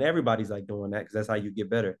craft, and everybody's like doing that because that's how you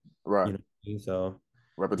get better. Right. You know what I mean? So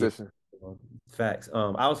yeah, Repetition. facts.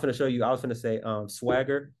 I was gonna show you. I was gonna say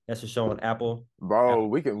Swagger. That's a show on Apple. Bro, Apple.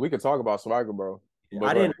 we can talk about Swagger, bro. But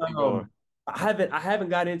I go ahead, didn't keep going. I haven't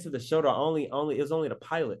got into the show though. Only it was only the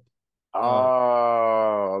pilot. Um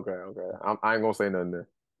Oh, okay, okay. I ain't gonna say nothing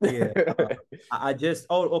yeah. there. I just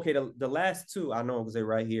okay, the last two I know because they're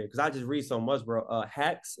right here because I just read so much, bro.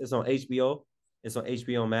 Hacks is on HBO. It's on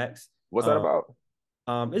HBO Max. What's that Um,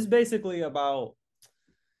 about? it's basically about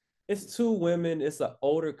it's two women. It's an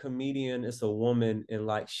older comedian. It's a woman, and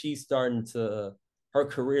like she's starting to her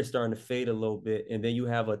career starting to fade a little bit. And then you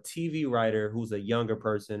have a TV writer who's a younger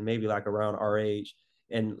person, maybe like around our age,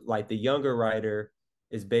 and like the younger writer.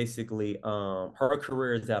 is basically her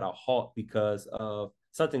career is at a halt because of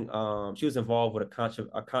something. She was involved with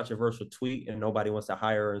a controversial tweet, and nobody wants to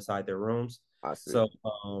hire her inside their rooms. I see. So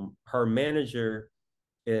her manager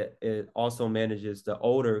it also manages the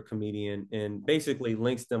older comedian and basically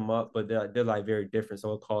links them up, but they're like very different.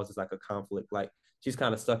 So it causes like a conflict. Like she's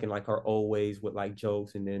kind of stuck in like her old ways with like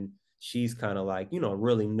jokes, and then she's kind of like,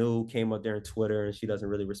 really new, came up there on Twitter and she doesn't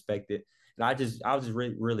really respect it. And I was just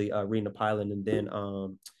really reading the pilot, and then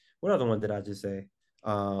what other one did I just say?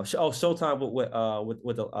 Showtime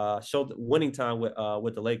with the show winning time with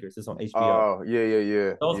the Lakers. It's on HBO. Oh, yeah, yeah,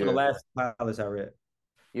 yeah, Those were the yeah. last pilots I read.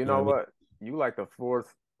 You You know know what I mean? what? You like the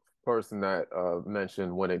fourth person that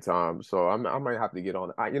mentioned Winning Time, so I might have to get on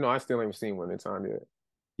it. I still ain't seen Winning Time yet.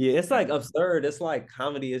 Yeah, it's like absurd. It's like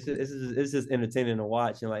comedy. It's just entertaining to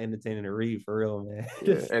watch and like entertaining to read for real, man.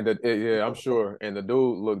 Yeah, and yeah, I'm sure. And the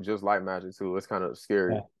dude looked just like Magic too. It's kind of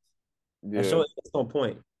scary. Yeah. That Yeah, show it's on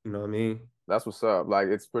point. You know what I mean? that's what's up. Like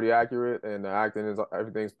it's pretty accurate, and the acting is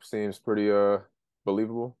everything seems pretty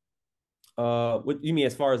believable. What you mean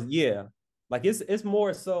as far as yeah, like it's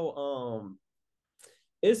more so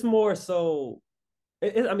it's more so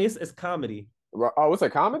I mean it's comedy. Oh, it's a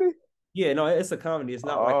comedy? Yeah, no, it's a comedy. Oh,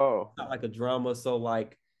 It's not like a drama. So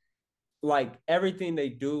like everything they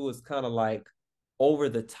do is kind of like over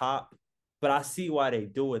the top, but I see why they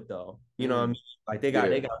do it though. You know what I mm, mean? Like they got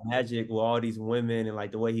magic with all these women and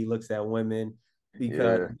like the way he looks at women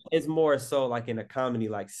because yeah. it's more so like in a comedy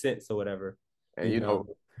like sense or whatever, And you know.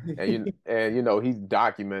 he's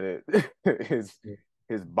documented his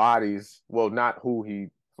his bodies. Well, not who he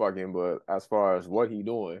fucking, but as far as what he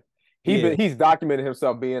doing, Yeah, he's documented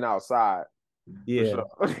himself being outside for yeah. sure.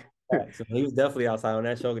 So he was definitely outside on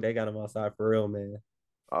that show. They got him outside for real, man.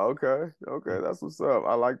 Okay, okay, that's what's up.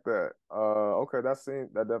 I like that. Okay, that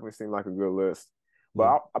definitely seemed like a good list.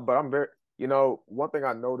 Yeah. But I'm very, one thing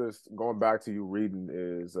I noticed going back to you reading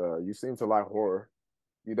is you seem to like horror.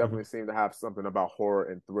 You Mhm. definitely seem to have something about horror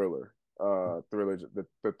and thriller. The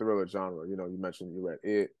thriller genre. You mentioned you read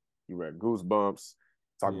It, you read Goosebumps,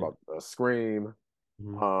 talked Yeah. about Scream.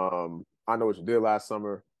 Mhm. I Know What You Did Last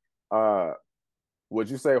Summer. Uh, would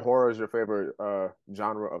you say horror is your favorite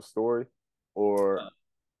genre of story, or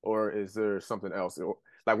is there something else?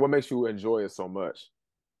 Like, what makes you enjoy it so much?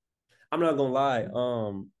 I'm not gonna lie.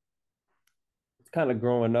 Kind of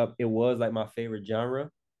growing up, it was like my favorite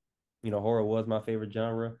genre. Horror was my favorite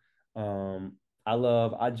genre. Um,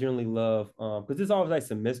 I generally love because there's always like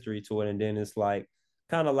some mystery to it, and then it's like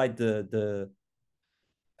kind of like the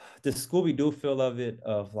Scooby Doo feel of it,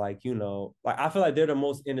 of like like I feel like they're the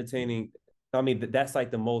most entertaining. I mean, that's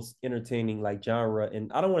like the most entertaining like genre,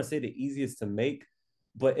 and I don't want to say the easiest to make,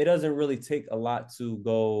 but it doesn't really take a lot to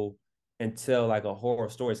go and tell like a horror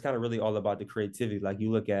story. It's kind of really all about the creativity. Like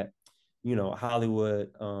you look at, Hollywood.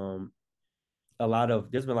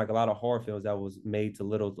 There's been like a lot of horror films that was made to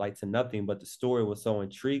little like to nothing, but the story was so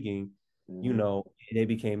intriguing, Hmm. they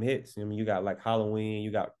became hits. I mean, you got like Halloween,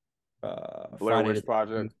 you got Blair Friday Witch the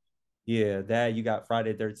Project. yeah, that you got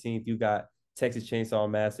Friday the 13th, you got Texas Chainsaw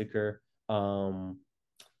Massacre.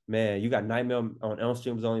 Man, you got Nightmare on Elm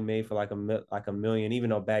Street was only made for like a million, even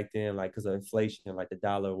though back then, like because of inflation, like the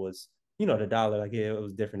dollar was, the dollar, like yeah, it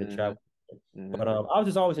was different to Hmm. travel. Hmm. But I was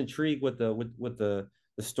just always intrigued with the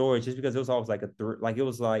story, just because it was always like like it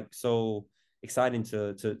was like so exciting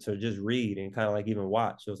to just read and kind of like even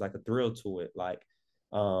watch. It was like a thrill to it. Like,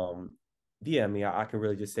 um, yeah, I mean, I can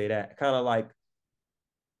really just say that kind of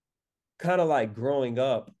like growing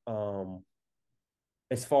up,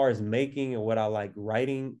 as far as making and what I like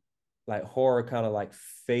writing, like horror kind of like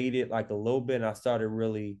faded like a little bit. And I started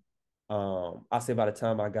really, I say by the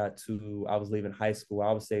time I was leaving high school,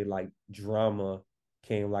 I would say like drama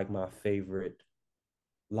came like my favorite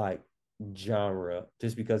like genre,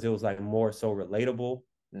 just because it was like more so relatable.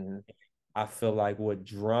 Hmm. I feel like with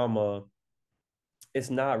drama, it's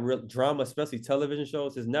not real drama, especially television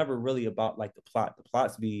shows. It's never really about like the plot. The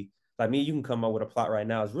plots be like me. You can come up with a plot right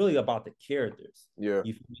now. It's really about the characters. Yeah.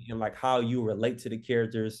 You feel me? And like how you relate to the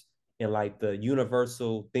characters and like the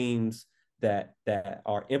universal themes that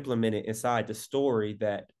are implemented inside the story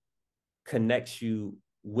that connects you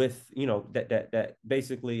with that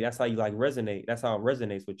basically that's how you like resonate, that's how it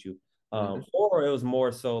resonates with you. Hmm. Horror, it was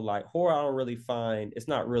more so like horror, I don't really find it's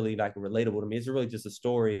not really like relatable to me. It's really just a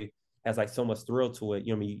story, has like so much thrill to it,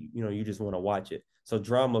 you just want to watch it. So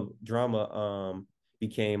drama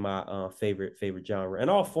became my favorite genre, and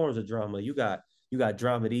all forms of drama. You got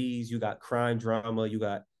dramedies, you got crime drama, you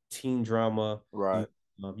got teen drama, Right.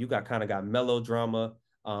 you got kind of got melodrama.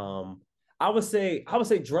 um I would say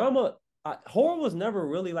drama. horror was never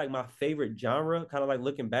really like my favorite genre. Kind of like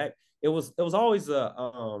looking back, it was always a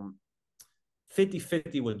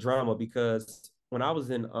 50-50 with drama because when I was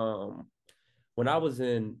in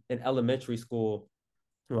elementary school,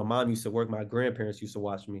 my mom used to work. My grandparents used to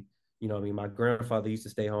watch me. You know, what I mean, my grandfather used to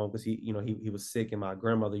stay home because he was sick, and my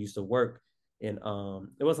grandmother used to work. And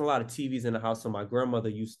there wasn't a lot of TVs in the house, so my grandmother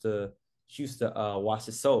used to watch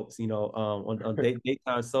the soaps. On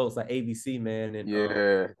daytime soaps like ABC, man, and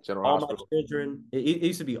Yeah, General all my Hospital. children. It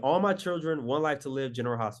used to be All My Children, One Life to Live,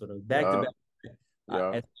 General Hospital, back to Yeah, back.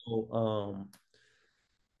 yeah, And so,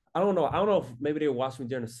 I don't know. I don't know if maybe they were watching me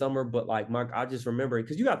during the summer, but like Mark, I just remember it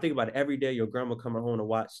because you got to think about it. Every day, your grandma coming home to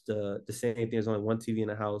watch the same thing. There's only one TV in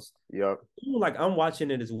the house. yep. Like I'm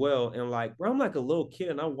watching it as well, and like, bro, I'm like a little kid,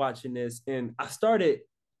 and I'm watching this, and I started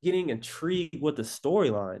getting intrigued with the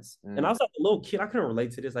storylines. And I Mm. was like a little kid. I couldn't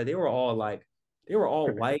relate to this. Like they were all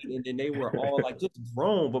white, and then they were all like just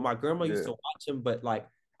grown. But my grandma used Yeah. to watch them, but like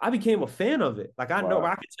I became a fan of it. Like I know Wow.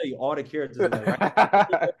 I can tell you all the characters in there, right?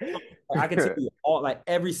 I can tell you all like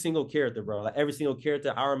every single character, bro. Like every single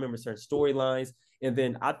character. I remember certain storylines. And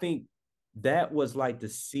then I think that was like the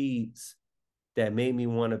seeds that made me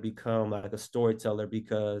want to become like a storyteller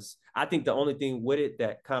because I think the only thing with it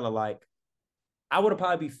that kind of like I would have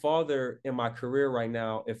probably be farther in my career right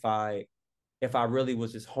now if I really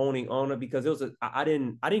was just honing on it because it was I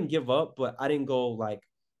didn't give up, but I didn't go like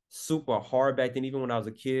super hard back then, even when I was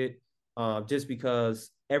a kid. Just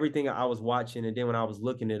because everything I was watching and then when I was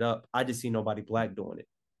looking it up, I just see nobody black doing it.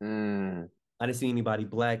 Mm, I didn't see anybody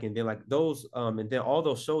black, and then like those, and then all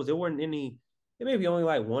those shows, there weren't any. There may be only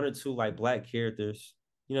like one or two like black characters,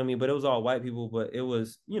 you know what I mean? But it was all white people. But it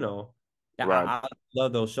was, right. I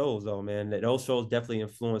love those shows though, man. Those shows definitely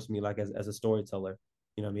influenced me, like as a storyteller.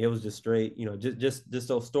 You know what I mean? It was just straight, just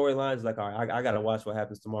those storylines. Like, all right, I gotta watch what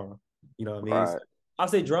happens tomorrow. You know what I mean? So Right. I'll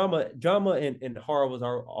say drama and horror was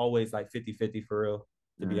always like 50-50 for real,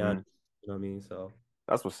 to be Hmm. honest. You know what I mean? So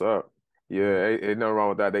That's what's up. yeah, Yeah, ain't nothing wrong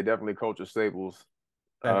with that. They definitely culture staples.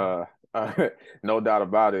 fact. Uh, no doubt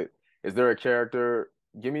about it. Is there a character?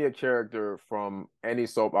 Give me a character from any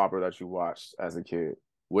soap opera that you watched as a kid.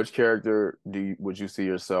 Which character would you see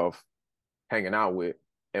yourself hanging out with,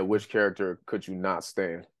 and which character could you not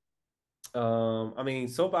stand? I mean,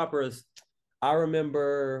 soap operas. I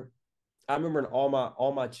remember, I remember in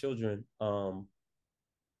all my children. Um,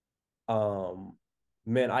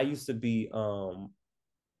 man, I used to be.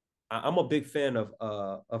 I'm a big fan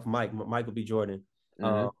of Michael B. Jordan.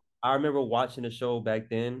 Um, Hmm. I remember watching the show back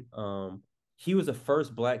then. He was the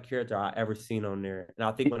first black character I ever seen on there, and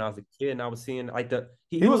I think He, when I was a kid and I was seeing like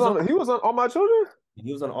he was was on. on All My Children.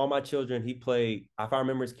 He was on All My Children. He played, if I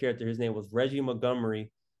remember his character, his name was Reggie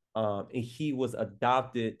Montgomery. And he was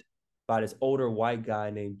adopted by this older white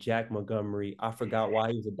guy named Jack Montgomery. I forgot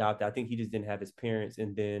why he was adopted. I think he just didn't have his parents.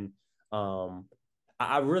 And then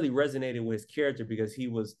I really resonated with his character because he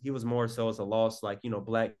was more so as a lost, like,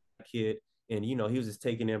 black kid. And he was just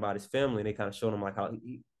taken in by his family. And they kind of showed him like how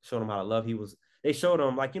he showed him how to love. They showed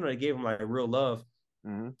him like, they gave him like real love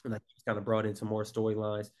Hmm. and like he's kind of brought into more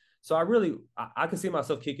storylines. So I can see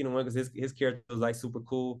myself kicking in one because his character was like super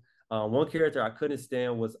cool. One character I couldn't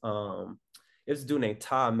stand was it was a dude named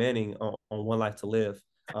Todd Manning on One Life to Live.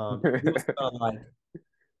 He was kind of like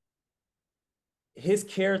his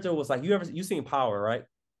character was like you seen Power, right?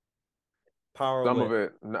 Power Some of with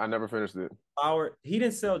it, I never finished it. Power. He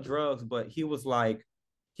didn't sell drugs, but he was like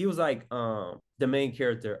the main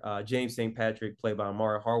character, James St. Patrick, played by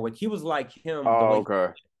Amari Hardwick. He was like him, the Oh, way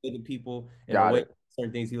okay, he hated people and the got way it.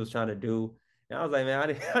 certain things he was trying to do. And I was like, man, I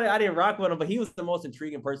didn't, I didn't rock with him, but he was the most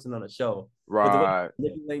intriguing person on the show. Because the way Right. he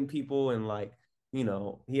was manipulating people and like,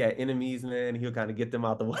 he had enemies, man. He'll kind of get them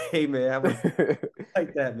out the way, man. I was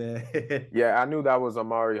like that, man. Yeah, I knew that was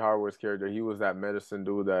Amari Hardwick's character. He was that medicine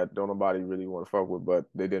dude that don't nobody really want to fuck with, but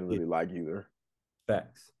they didn't Yeah, really like either.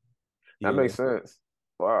 facts. That Yeah. makes sense.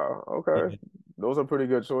 Wow. Okay. Yeah. Those are pretty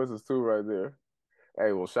good choices too, right there.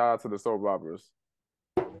 Hey, well, shout out to the soap operas.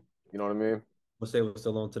 You know what I mean? Wish they were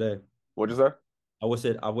still on today. What'd you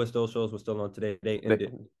say? I wish those shows were still on today. They They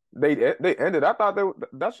ended. they ended. I thought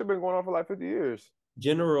that should have been going on for like 50 years.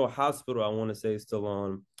 General Hospital, I want to say, is still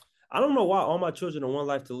on. I don't know why All My Children and One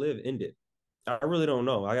Life to Live ended. I really don't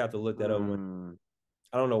know. I got to look that up. Hmm.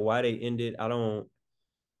 I don't know why they ended. I don't.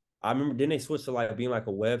 I remember then they switched to like being like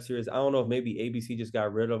a web series. I don't know if maybe ABC just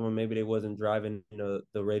got rid of them. Maybe they wasn't driving the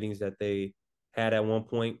ratings that they had at one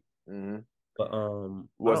point. Hmm. But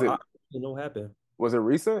Was I it don't know what happened. was it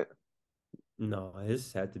recent? No,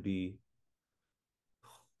 this had to be.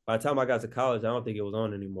 By the time I got to college, I don't think it was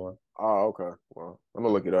on anymore. Oh, okay. Well, I'm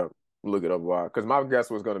gonna look it up. Look it up why? Because my guess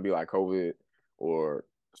was gonna be like COVID or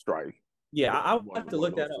strike. Yeah, I One have of to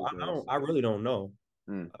look those that up. two I things. don't. I really don't know.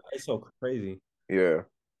 Mm, It's so crazy. yeah.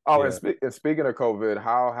 Oh, and, Yeah, and speaking of COVID,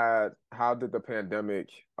 how did the pandemic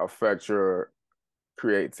affect your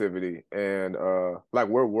creativity and like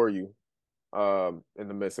where were you in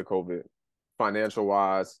the midst of COVID? Financial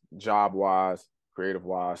wise, job wise, creative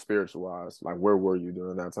wise, spiritual wise, like where were you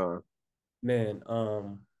during that time? man.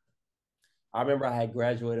 I remember I had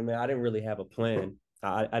graduated. Man, I didn't really have a plan.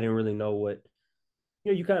 I didn't really know what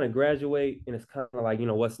you kind of graduate and it's kind of like,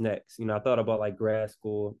 what's next? I thought about like grad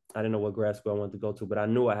school. I didn't know what grad school I wanted to go to, but I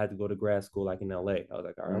knew I had to go to grad school like in LA. I was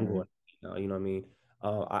like, all right, I'm Hmm. going, you know what I mean?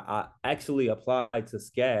 I actually applied to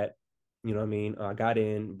SCAD, you know what I mean? I got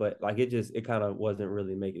in, but like it kind of wasn't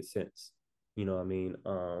really making sense. You know what I mean?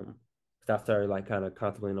 'Cause I started like kind of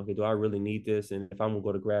contemplating, okay, do I really need this? And if I'm gonna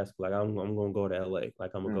go to grad school, like I'm gonna go to LA,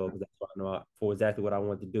 like I'm gonna go Hmm. because that's what I know for exactly what I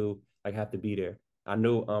want to do. Like, I have to be there. I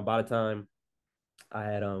knew by the time I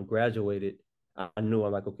had graduated, I knew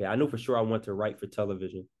I'm like, okay, I knew for sure I wanted to write for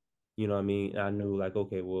television. You know what I mean? I knew like,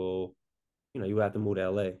 okay, well, you have to move to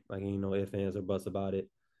LA. Like, ain't no ifs, ands, or buts about it.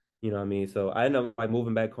 You know what I mean? So I ended up like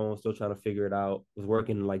moving back home, still trying to figure it out. Was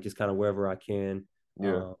working like just kind of wherever I can.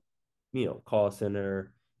 Yeah. Um, call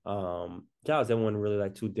center, jobs that weren't really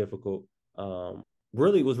like too difficult.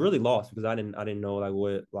 Really was really lost because I didn't know like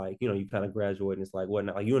what like you kind of graduate and it's like what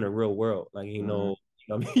like you in the real world like Hmm.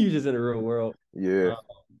 I mean you just in the real world. Yeah. Uh,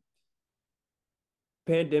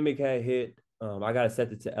 Pandemic had hit. I got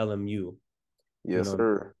accepted to LMU. You Yes, know,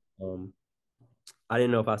 sir. I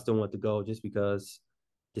didn't know if I still want to go just because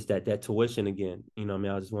just that tuition again. I mean,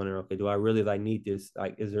 I was just wondering, okay, do I really like need this?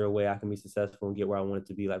 Like, is there a way I can be successful and get where I want it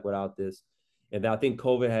to be like without this? And then I think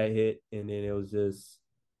COVID had hit, and then it was just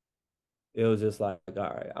like, all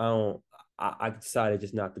right, I don't. I decided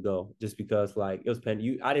just not to go, just because like it was I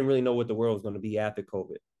didn't really know what the world was going to be after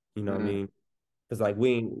COVID. You know what I Hmm. mean? Because like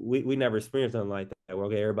we never experienced something like that. Where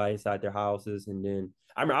okay, everybody inside their houses, and then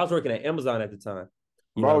I remember I was working at Amazon at the time.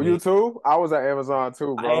 You know what Bro, I you mean? too? I was at Amazon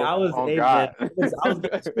too, I bro. was Oh a man. God. I was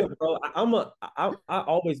getting to it, bro. I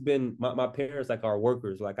always been my parents like are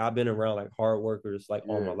workers. Like I've been around like hard workers like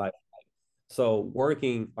all my Yeah. life. So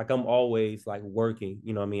working, like I'm always like working.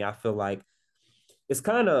 You know what I mean? I feel like it's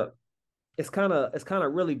kind of it's kind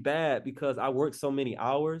of really bad because I work so many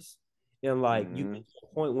hours and like you Hmm. get to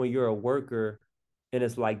a point when you're a worker and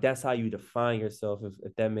it's like that's how you define yourself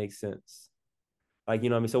if that makes sense. Like, you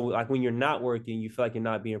know what I mean? So like when you're not working, you feel like you're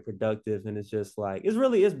not being productive and it's just like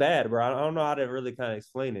it's bad, bro. I don't know how to really kind of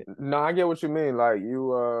explain it. No, I get what you mean. Like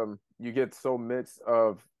you get so mixed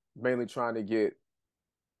of mainly trying to get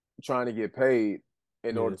paid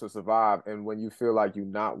in order Yeah. to survive. And when you feel like you're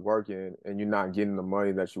not working and you're not getting the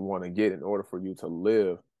money that you want to get in order for you to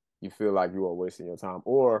live, you feel like you are wasting your time.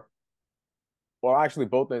 Or actually,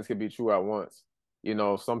 both things can be true at once.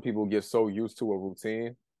 Some people get so used to a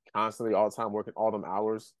routine, constantly all the time working all them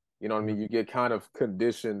hours. You know what I Mhm. mean? You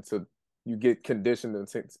get conditioned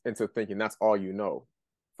into thinking that's all you know.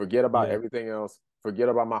 Forget about Yeah. everything else. Forget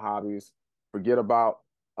about my hobbies. Forget about,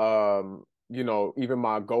 even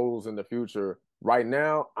my goals in the future. Right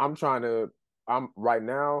now,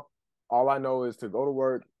 all I know is to go to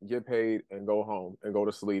work, get paid, and go home and go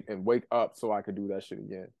to sleep and wake up so I could do that shit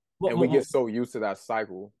again. Mo- And we mo- get mo- so used to that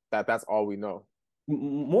cycle that that's all we know.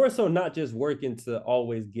 More so not just working to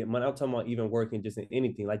always get money. I'm talking about even working just in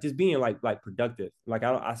anything, like just being like productive. Like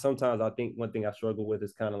I sometimes I think one thing I struggle with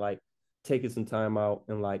is kind of like taking some time out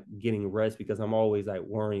and like getting rest because I'm always like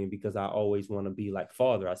worrying because I always want to be like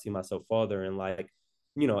father. I see myself father and like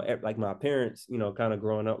like my parents, kind of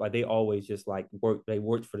growing up, like they always just like they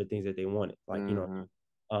worked for the things that they wanted. Like, Hmm.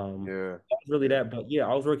 Yeah. that was really that. But yeah,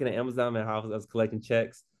 I was working at Amazon and I was collecting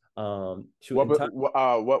checks, shooting time.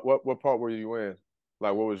 What part were you in?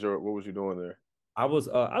 Like what was you doing there? I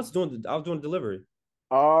was doing delivery.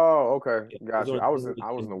 Oh, okay. Yeah, I was Got you. doing delivery.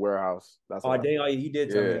 I was in the warehouse. That's Oh, why. dang! Oh, yeah, you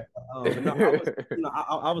did tell me Yeah. that. But no,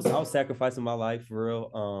 I was, I was sacrificing my life for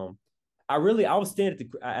real. I was staying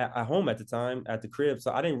at home at the time at the crib,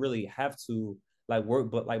 so I didn't really have to like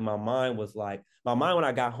work. But like my mind when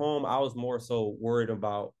I got home, I was more so worried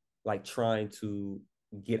about like trying to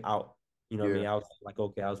get out. You know what I Yeah. mean? I was like,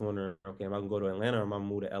 okay, I was wondering, okay, am I gonna go to Atlanta or am I gonna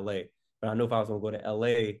move to LA? But I knew if I was gonna go to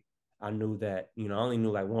LA, I knew that I only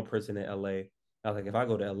knew like one person in LA. I was like, if I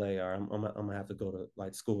go to LA, or I'm gonna have to go to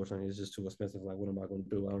like school or something. It's just too expensive. Like, what am I gonna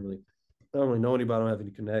do? I don't really know anybody. I don't have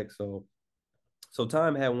any connects. So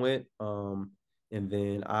time had went, and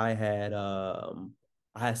then I had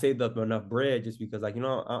saved up enough bread just because like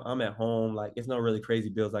I'm at home. Like, it's not really crazy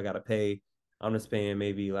bills I gotta pay. I'm just paying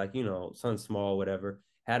maybe like something small, whatever.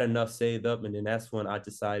 Had enough saved up, and then that's when I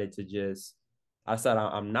decided to just I said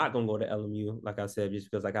I'm not gonna go to LMU, like I said, just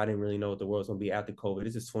because like I didn't really know what the world's gonna be after COVID.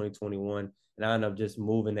 This is 2021, and I ended up just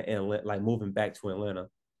moving to Atlanta, like moving back to Atlanta.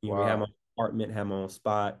 You know, we had my Wow. apartment, had my own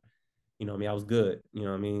spot. You know, what I mean, I was good. You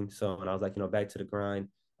know what I mean. So, and I was like, back to the grind.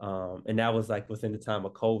 And that was like within the time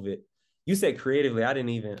of COVID. You said creatively, I didn't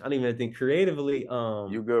even think creatively.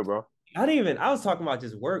 You good, bro? I was talking about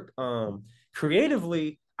just work.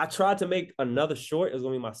 Creatively, I tried to make another short. It was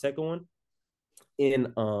gonna be my second one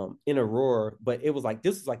in Aurora, but it was like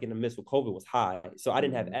this was like in the midst of COVID was high, so I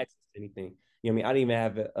didn't have Mm-hmm. access to anything. You know what I mean? I didn't even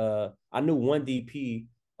have I knew one DP,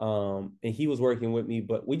 and he was working with me,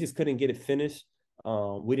 but we just couldn't get it finished.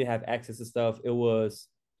 We didn't have access to stuff. It was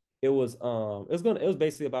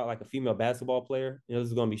basically about like a female basketball player. You know, this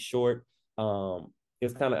is gonna be short. It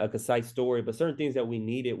was kind of a concise story, but certain things that we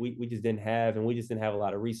needed, we just didn't have, and we just didn't have a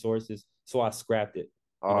lot of resources. So I scrapped it.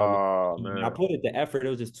 You know what I mean? Oh I man. put it the effort, it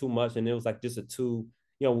was just too much, and it was like just a two.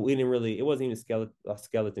 We didn't really. It wasn't even a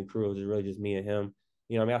skeleton crew. It was really just me and him.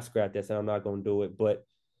 You know, what I mean, I scrapped that, said I'm not gonna do it. But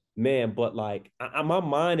man, but like, my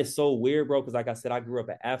mind is so weird, bro. Because like I said, I grew up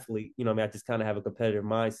an athlete. You know, what I mean, I just kind of have a competitive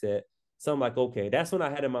mindset. So I'm like, okay, that's when I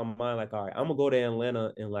had in my mind, like, all right, I'm gonna go to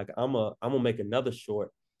Atlanta and like I'm gonna make another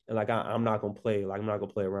short, and like I'm not gonna play, like I'm not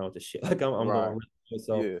gonna play around with the shit. Like I'm Right. going.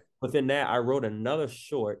 So Yeah. within that, I wrote another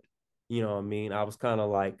short. You know what I mean? I was kind of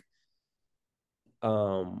like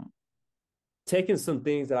um taking some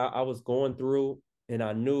things that I was going through, and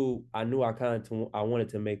I knew I wanted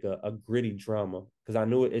to make a gritty drama because I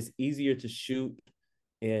knew it's easier to shoot,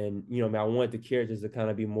 and I mean, I wanted the characters to kind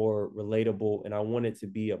of be more relatable, and I wanted to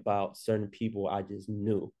be about certain people I just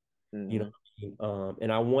knew, you know. Mm-hmm.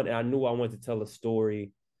 And I knew I wanted to tell a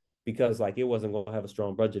story because like it wasn't going to have a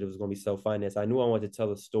strong budget. It was going to be self-financed. I knew I wanted to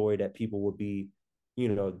tell a story that people would be,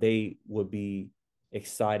 they would be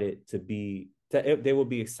excited to be they would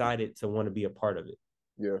be excited to want to be a part of it.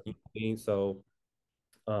 Yeah. You know what I mean? So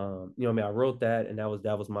I mean, I wrote that, and that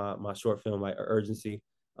was my short film, like Urgency.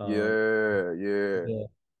 Um Yeah. Yeah. yeah.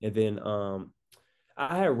 And then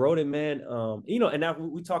I had wrote it, man. And now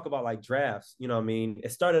we talk about like drafts. You know what I mean?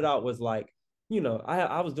 It started out was like,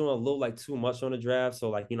 I was doing a little like too much on the draft. So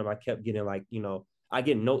like, I kept getting like, I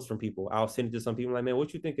get notes from people. I'll send it to some people like, man,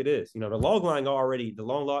 what you think it is? The log line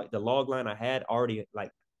I had already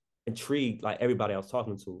like intrigued like everybody I was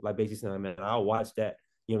talking to. Like basically saying, man, I'll watch that.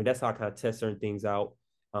 That's how I kind of test certain things out.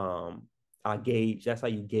 Um, that's how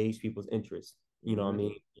you gauge people's interest. You know what I Mm-hmm.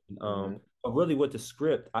 mean? Mm-hmm. But really with the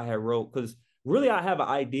script I had wrote, because really I have an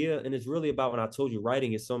idea, and it's really about when I told you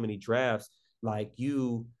writing is so many drafts, like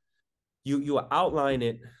you outline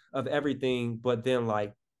it of everything, but then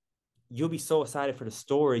like you'll be so excited for the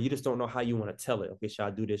story, you just don't know how you want to tell it. Okay, should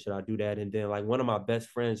I do this? Should I do that? And then like one of my best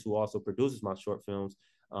friends who also produces my short films,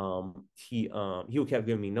 he kept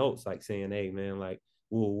giving me notes like saying, "Hey man, like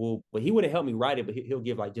we'll," but he wouldn't help me write it, but he'll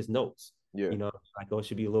give like just notes. Yeah. Like, oh, it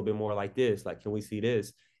should be a little bit more like this. Like, can we see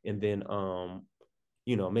this? And then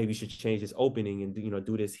maybe you should change this opening and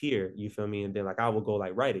do this here. You feel me? And then like I will go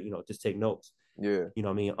like write it. Just take notes. Yeah. You know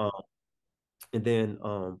what I mean? And then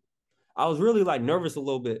I was really like nervous a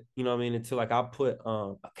little bit, you know what I mean, until like I put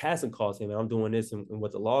a casting call saying, man, I'm doing this, and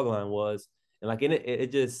what the log line was. And like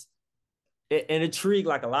it just it intrigued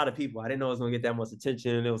like a lot of people. I didn't know it was gonna get that much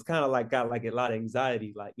attention. And it was kind of like got like a lot of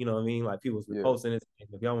anxiety, like, you know what I mean? Like people was Yeah. reposting it.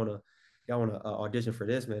 If y'all wanna audition for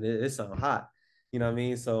this, man, it sounds hot. You know what I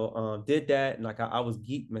mean? So did that, and like I was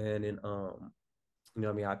geeked, man, and you know what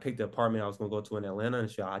I mean? I picked the apartment I was gonna go to in Atlanta,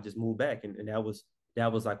 and I just moved back, and that was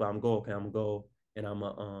like, well, I'm going, okay, I'm gonna go, and I'm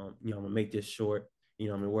gonna make this short. You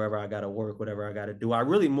know what I mean? Wherever I gotta work, whatever I gotta do. I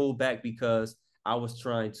really moved back because I was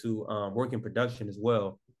trying to work in production as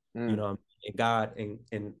well. You Mm. know, and God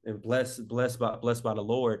and blessed by the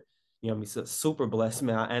Lord. You know what I mean? So super blessed,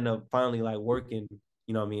 man. I end up finally like working.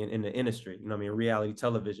 You know what I mean, in the industry. You know what I mean, reality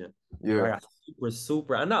television. I Yeah. got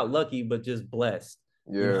super. I'm not lucky, but just blessed.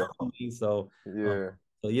 You know Yeah. what I mean? Um, Yeah.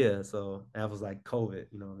 so yeah, so that was like COVID,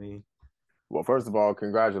 you know what I mean? Well, first of all,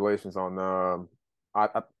 congratulations on I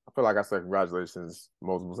feel like I said congratulations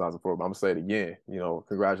multiple times before, but I'm gonna say it again.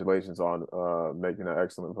 Congratulations on making an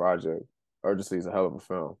excellent project. Urgency is a hell of a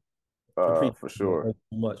film. Appreciate For it, man. sure. Thank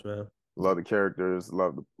you so much, man. Love the characters,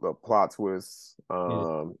 love the plot twists,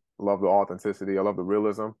 Yeah, love the authenticity. I love the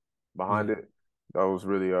realism behind yeah. it. That was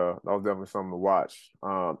definitely something to watch.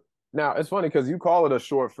 Now it's funny because you call it a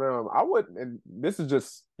short film. I wouldn't, and this is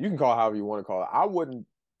just you can call it however you want to call it. I wouldn't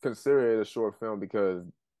consider it a short film because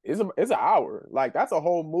it's an hour. Like that's a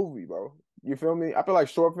whole movie, bro. You feel me? I feel like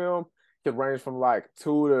short film can range from like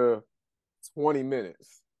 2 to 20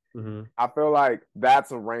 minutes. Hmm. I feel like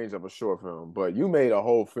that's a range of a short film, but you made a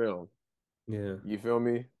whole film. Yeah. You feel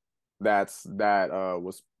me? That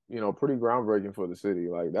was pretty groundbreaking for the city.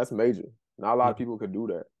 Like that's major. Not a lot Yeah. of people could do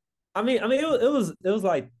that. It was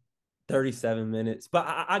like 37 minutes, but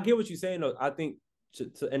I get what you're saying though. I think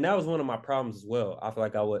and that was one of my problems as well. I feel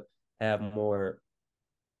like I would have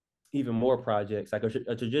even more projects, like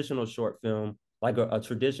a traditional short film, like a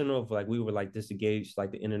traditional, like we were like disengaged,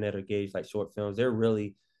 like the internet engaged, like short films. They're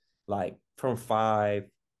really like from 5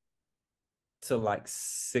 to like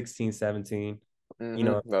 16, 17, you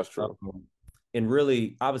know, That's true. and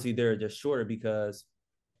really, obviously, they're just shorter because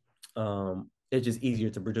it's just easier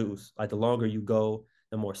to produce. Like the longer you go,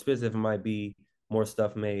 the more expensive it might be, more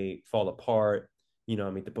stuff may fall apart. I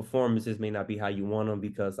mean, the performances may not be how you want them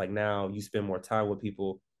because like now you spend more time with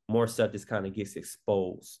people, more stuff just kind of gets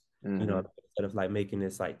exposed. Hmm Instead of like making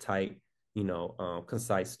this like tight,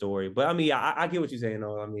 concise story. But I mean, yeah, I get what you're saying.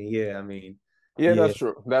 Though. I mean, yeah, I mean, Yeah, yeah, that's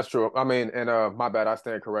true. That's true. I mean, and my bad, I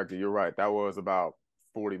stand corrected. You're right. That was about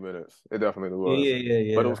 40 minutes. It definitely yeah, was. yeah,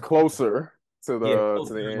 yeah, But it yeah. was closer to Yeah, the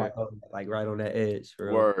closer, end. like right on that edge, for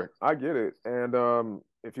real. Word. I get it. And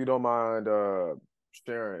if you don't mind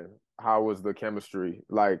sharing, how was the chemistry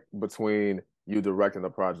like between you directing the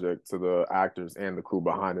project to the actors and the crew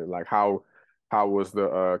behind it? Like how was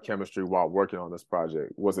the chemistry while working on this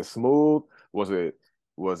project? Was it smooth? Was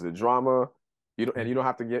it drama? You don't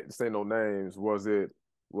have to get say no names. Was it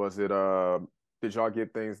did y'all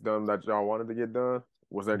get things done that y'all wanted to get done?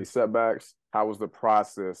 Was there any setbacks? How was the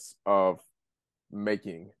process of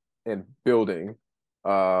making and building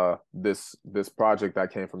this project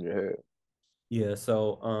that came from your head? Yeah,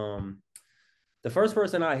 so the first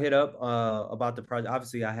person I hit up about the project,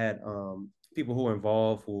 obviously I had people who were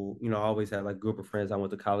involved who, I always had like a group of friends I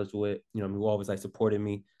went to college with, who always like supported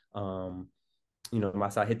me. Um,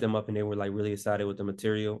 so I hit them up and they were like really excited with the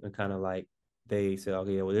material and kind of like they said,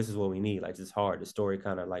 okay, yeah, well, this is what we need. Like, this is hard. The story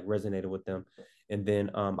kind of like resonated with them. And then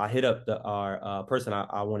I hit up our person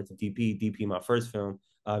I wanted to DP my first film.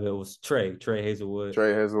 It was Trey Hazelwood.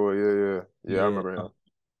 Trey Hazelwood, yeah, I Yeah. remember him.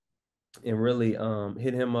 And really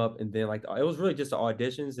hit him up. And then like, it was really just the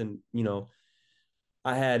auditions. And,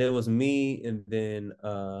 it was me and then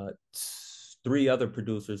three other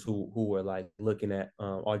producers who were like looking at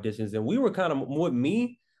auditions, and we were kind of with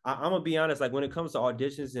me. I'm gonna be honest, like when it comes to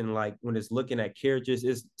auditions and like when it's looking at characters,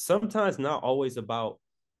 it's sometimes not always about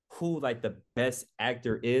who like the best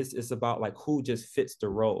actor is. It's about like who just fits the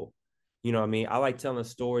role. You know what I mean? I like telling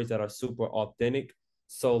stories that are super authentic.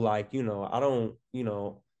 So like, I don't,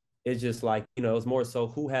 it's just like, it's more so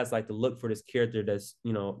who has like the look for this character that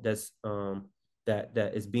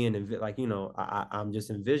is being like I'm just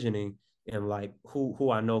envisioning and like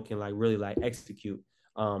who I know can like really like execute.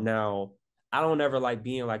 Now I don't ever like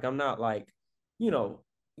being like I'm not like you know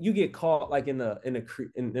you get caught like in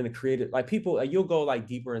the creative like people you'll go like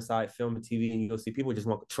deeper inside film and TV and you'll see people just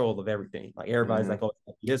want control of everything. Like everybody's Hmm like, oh,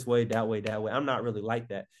 this way, that way, that way. I'm not really like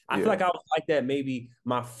that. I feel Yeah. like I was like that maybe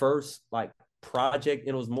my first like project,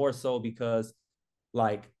 and it was more so because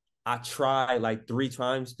like I tried like 3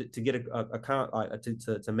 times to get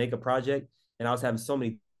a to make a project, and I was having so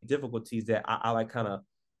many difficulties that I like kind of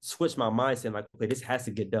switched my mindset. Like, okay, this has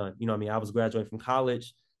to get done. You know what I mean? I was graduating from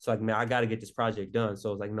college, so like, man, I got to get this project done.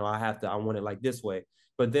 So it's like, no, I want it like this way.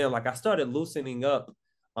 But then like I started loosening up,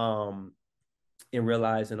 um, and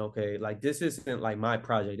realizing, okay, like this isn't like my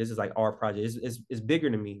project. This is like our project. It's bigger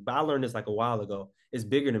than me. But I learned this like a while ago. It's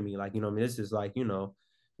bigger than me. Like, I mean, this is like,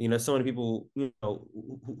 so many people,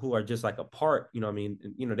 who are just like a part, I mean,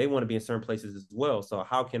 they want to be in certain places as well. So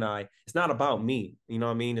how can it's not about me, you know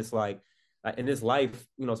what I mean? It's like in this life,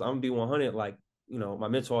 so I'm gonna be 100, like, my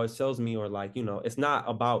mentor always tells me, or like, it's not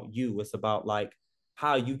about you. It's about like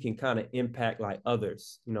how you can kind of impact like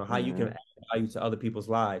others, how you can hmm add value to other people's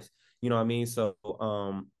lives. You know what I mean? So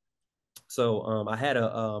I had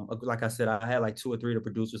like I said, I had like two or three of the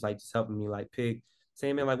producers like just helping me like pick,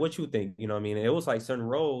 saying, man, like what you think? You know what I mean? And it was like certain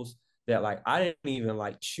roles that like I didn't even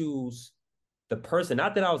like choose the person.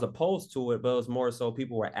 Not that I was opposed to it, but it was more so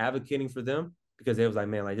people were advocating for them because they was like,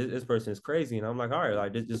 man, like this person is crazy. And I'm like, all right,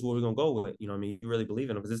 like this is what we're gonna go with. You know what I mean? You really believe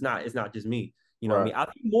in them because it's not just me. You know what I Right. mean? I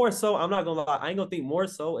think more so, I'm not gonna lie, I ain't gonna think more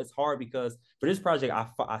so. It's hard because for this project, I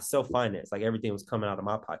self finance, like everything was coming out of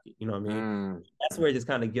my pocket. You know what I mean? Mm, That's where it just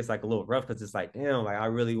kind of gets like a little rough because it's like, damn, like I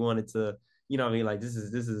really wanted to, you know what I mean? Like this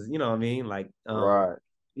is, you know what I mean? Like, right.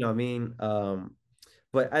 you know what I mean?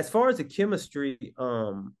 But as far as the chemistry,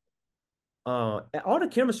 all the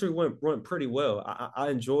chemistry went pretty well. I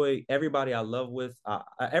enjoy everybody I love with.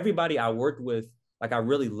 Everybody I worked with, like I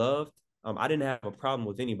really loved. I didn't have a problem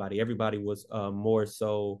with anybody. Everybody was more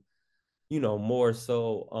so, more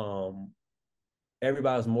so.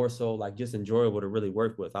 Everybody was more so like just enjoyable to really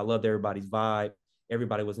work with. I loved everybody's vibe.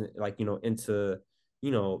 Everybody was like into.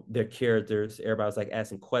 their characters. Everybody was like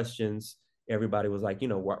asking questions. Everybody was like,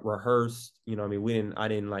 rehearsed. I mean, I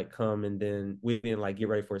didn't like come and then we didn't like get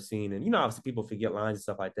ready for a scene. And, obviously people forget lines and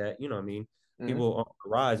stuff like that. You know what I mean? Hmm. People on the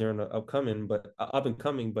rise, they're in the up and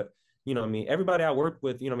coming, but what I mean? Everybody I worked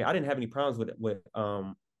with, what I mean? I didn't have any problems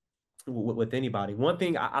with anybody. One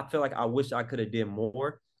thing I feel like I wish I could have did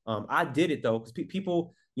more. I did it though, because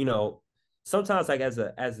people, sometimes like as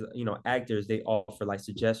actors, they offer like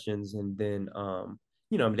suggestions, and then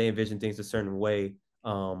they envision things a certain way.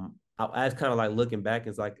 As kind of like looking back,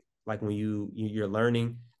 it's like when you're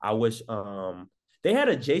learning. I wish they had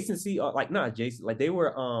adjacency, like not adjacent, like they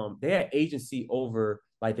had agency over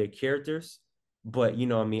like their characters, but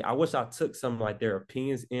what I mean, I wish I took some like their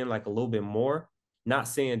opinions in like a little bit more. Not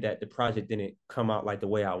saying that the project didn't come out like the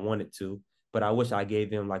way I wanted to, but I wish I gave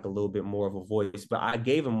them like a little bit more of a voice. But I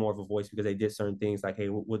gave them more of a voice because they did certain things like, hey,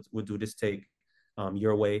 we'll do this take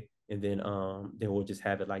your way, and then we'll just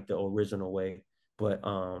have it like the original way. But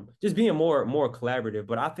just being more collaborative.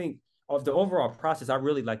 But I think of the overall process, I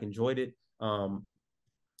really like enjoyed it.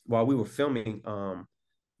 While we were filming, I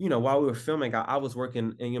was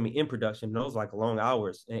working in production. Those like long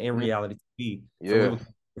hours in Hmm. reality TV. So Yeah.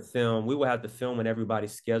 we would have to film when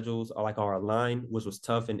everybody's schedules are like are aligned, which was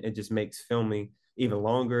tough, and it just makes filming even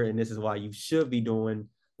longer. And this is why you should be doing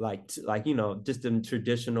just a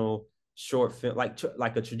traditional short film,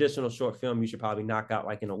 like a traditional short film. You should probably knock out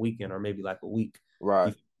like in a weekend or maybe like a week.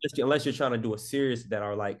 Right. You, unless you're trying to do a series that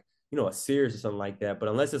are like a series or something like that. But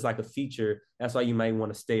unless it's like a feature, that's why you might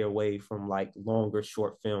want to stay away from like longer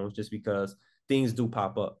short films, just because things do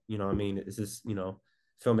pop up. You know what I mean? It's just,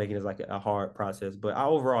 filmmaking is like a hard process. But I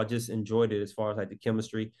overall just enjoyed it as far as like the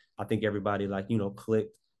chemistry. I think everybody like,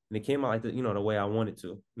 clicked, and it came out like the way I wanted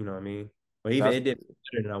to. You know what I mean? But even That's it did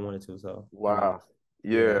better than I wanted to. So, wow.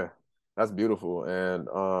 yeah. Yeah. That's beautiful. And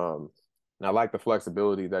I like the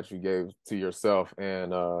flexibility that you gave to yourself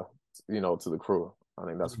and to the crew. I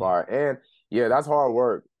think that's fire. And yeah, that's hard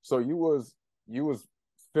work. So you was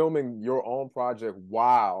filming your own project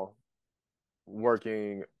while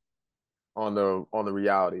working on the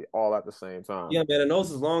reality all at the same time. Yeah, man, and those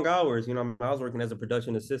is long hours. I was working as a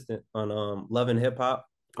production assistant on Love and Hip Hop.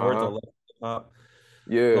 I worked on Uh-huh. Love and Hip Hop.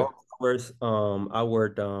 Yeah. Long hours. I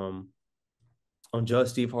worked on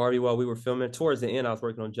Just Steve Harvey while we were filming. Towards the end, I was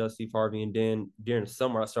working on Just Steve Harvey, and then during the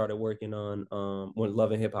summer, I started working on when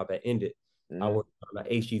Love and Hip Hop had ended. I Hmm. worked on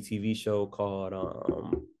an HGTV show called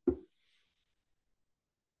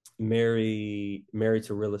Married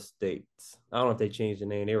to Real Estate. I don't know if they changed the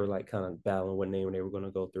name. They were like kind of battling what name they were going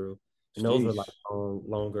to go through. And those were like Sheesh.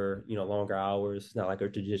 longer hours. It's not like a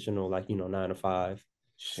traditional like 9 to 5.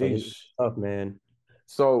 But it's Sheesh. tough, man.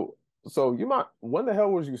 So so you might when the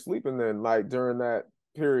hell was you sleeping then, like during that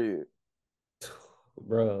period?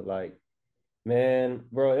 Bro, like man,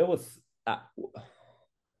 bro, it was.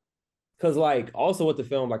 Cause like also with the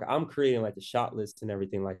film, like I'm creating like the shot list and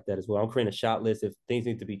everything like that as well. I'm creating a shot list if things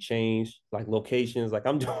need to be changed, like locations, like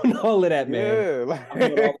I'm doing all of that, man. Yeah, like I'm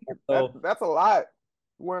doing all of that. that So that's a lot.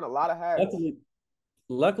 You're wearing a lot of hats. luckily,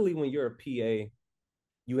 luckily when you're a PA,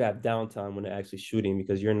 you have downtime when they're actually shooting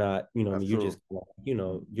because you're not, I That's mean, you're true. just,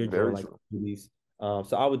 you're doing Very like true. movies.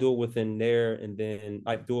 So I would do it within there, and then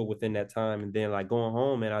I do it within that time, and then like going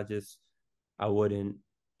home, and I wouldn't,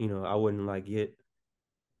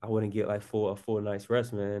 I wouldn't get like a full night's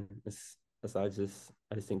rest, man. I just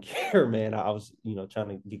didn't care, man. I was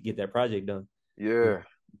trying to get that project done. You Yeah. know,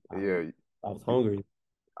 I was Yeah. I was hungry,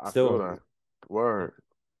 I still feel hungry. that. Word.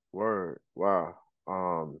 Word. Wow.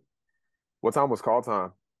 What time was call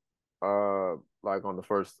time? Like on the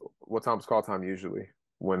first, what time was call time usually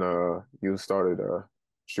when you started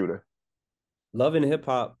shooting? Love and hip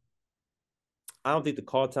hop. I don't think the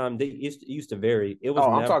call time it used to vary. It was Oh,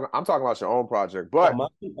 I'm never. talking I'm talking about your own project. Oh But my.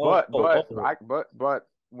 Oh but oh but oh. I but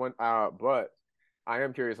when but I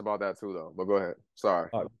am curious about that too though. But go ahead. Sorry.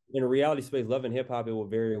 In a reality space, love and hip hop, it will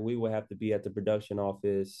vary. We would have to be at the production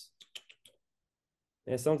office,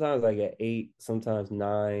 and sometimes like at 8, sometimes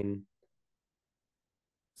 9,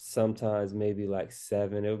 sometimes maybe like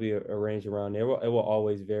 7. It'll be a range around there. It will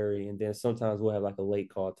always vary, and then sometimes we'll have like a late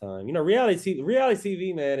call time. Reality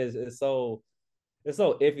TV, man, is so it's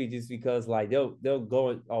so iffy just because like they'll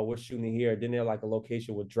go, oh, we're shooting here, then they're like a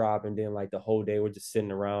location would drop, and then like the whole day we're just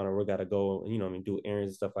sitting around, or we gotta go, what I mean, do errands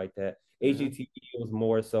and stuff like that. Hmm. HGTV was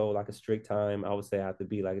more so like a strict time. I would say I have to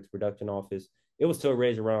be like it's production office. It was still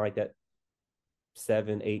range around like that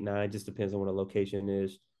 7, 8, 9, just depends on what the location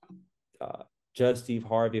is. Uh, Just Steve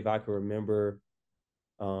Harvey, if I could remember,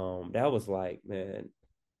 that was like, man,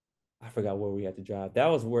 I forgot where we had to drive. That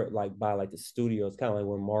was where like by like the studios, kind of like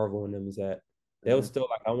where Marvel and them was at. That was Hmm. still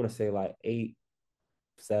like I want to say like 8.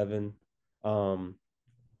 7. Um,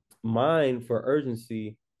 Mine for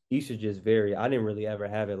urgency used to just vary. I didn't really ever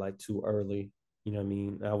have it like too early. You know what I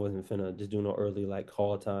mean? I wasn't finna just do no early like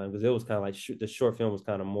call time because it was kind of like the short film was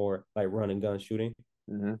kind of more like run and gun shooting.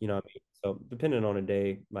 Hmm. You know what I mean? So depending on the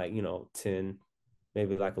day, like 10,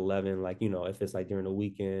 maybe like 11. Like if it's like during the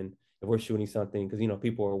weekend, if we're shooting something because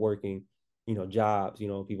people are working, jobs.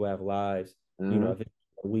 People have lives. Hmm. If it's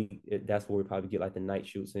a week, that's where we probably get like the night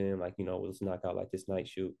shoots in. Like let's knock out like this night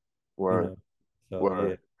shoot. You Word, know, so yeah,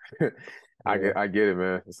 word. yeah. I get it,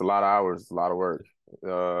 man. It's a lot of hours, it's a lot of work.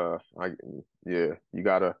 I yeah, you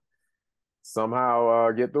gotta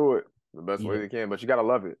somehow get through it the best way Yeah. you can, but you gotta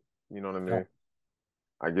love it. You know what I mean?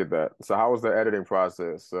 I get that. So how was the editing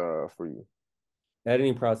process for you?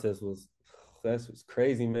 Editing process was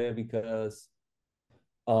crazy, man, because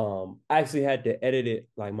I actually had to edit it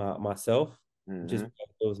like myself just Hmm.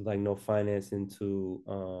 because there was like no financing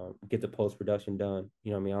to get the post production done.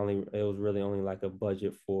 You know what I mean? It was really only like a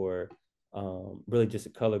budget for really just a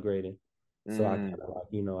color grading. So I Mm. kind of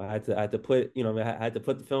like, I had to put, I had to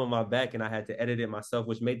put the film on my back and I had to edit it myself,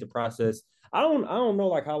 which made the process. I don't know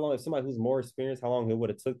like how long, if somebody who's more experienced, how long it would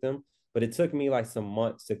have took them, but it took me like some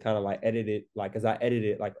months to kind of like edit it, like because I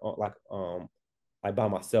edited like by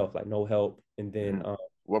myself, like no help, and then Mm.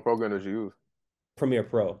 What program did you use? Premiere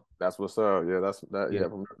Pro. That's what's up. Yeah, that's that. Yeah.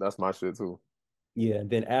 Yeah, that's my shit too. Yeah. And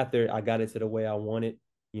then after I got it to the way I wanted,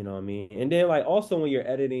 you know what I mean? And then like also when you're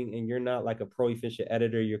editing and you're not like a pro efficient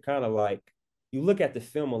editor, you're kind of like you look at the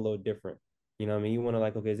film a little different. You know what I mean? You want to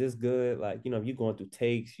like, okay, is this good? Like, if you're going through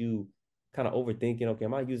takes, you kind of overthinking, okay,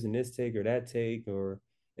 am I using this take or that take?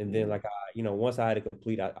 And then Mm. like once I had it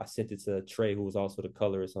complete, I sent it to Trey, who was also the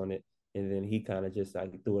colorist on it. And then he kind of just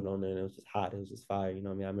like threw it on there and it was just hot. It was just fire. You know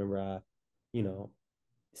what I mean? I remember you know,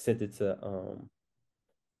 sent it to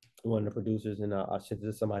one of the producers, and I sent it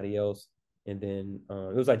to somebody else. And then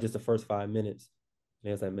it was like just the first 5 minutes. And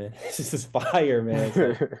I was like, man, this is fire, man.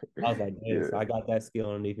 So I was like, dang, so Yeah, I got that skill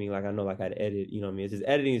underneath me. Like I know like how to edit, you know what I mean? It's just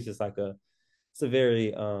editing is just like it's a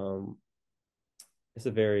very it's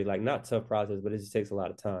a very like not tough process, but it just takes a lot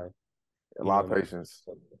of time, a you know lot what of I mean? patience.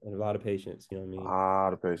 And a lot of patience, you know what I A mean?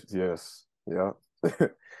 lot of patience. Yes. Yeah.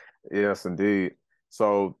 Yes, indeed.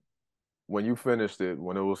 So when you finished it,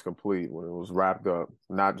 when it was complete, when it was wrapped up,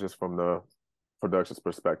 not just from the production's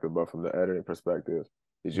perspective, but from the editing perspective,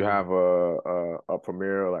 did you Mhm. have a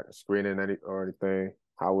premiere, like a screening or anything?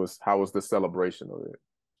 How was the celebration of it?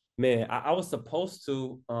 Man, I was supposed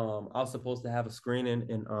to have a screening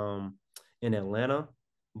in Atlanta,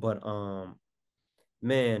 but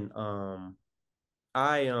man,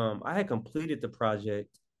 I had completed the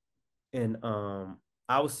project and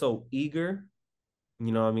I was so eager,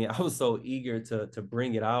 you know what I mean? I was so eager to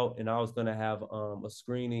bring it out and I was gonna have a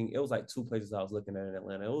screening. It was like two places I was looking at in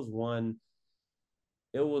Atlanta. It was one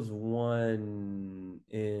in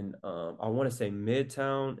I want to say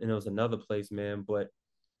Midtown and it was another place, man, but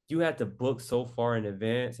you had to book so far in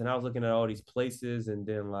advance and I was looking at all these places and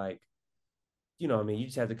then like what I mean, you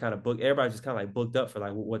just had to kind of book everybody just kind of like booked up for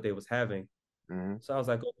like what they was having. Hmm. So I was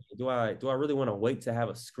like, okay, do I really want to wait to have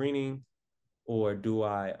a screening or do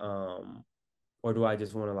I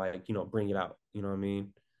just want to like, bring it out? You know what I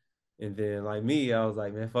mean? And then like me, I was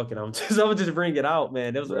like, man, fuck it. I'm gonna just bring it out,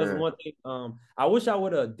 man. That was Man. one thing. I wish I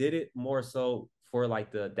would have did it more so for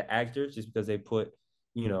like the actors, just because they put,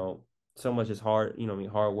 you know, so much is hard, I mean,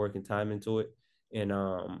 hard work and time into it. And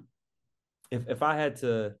if I had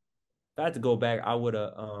to go back, I would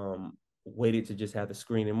have waited to just have the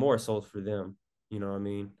screening more so for them. You know what I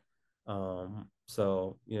mean?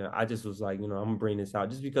 So I just was like, I'm gonna bring this out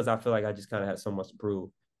just because I feel like I just kind of had so much to prove.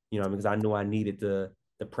 Because I knew I needed the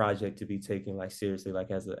project to be taken like seriously,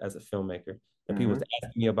 like as a filmmaker. And people was Hmm.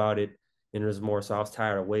 asking me about it, and there's more. So I was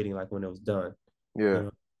tired of waiting, like when it was done. You Yeah.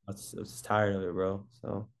 know, I was just tired of it, bro.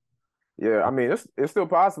 So Yeah, I mean it's still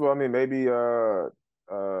possible. I mean maybe uh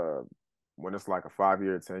when it's like a 5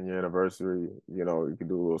 year, 10 year anniversary, you can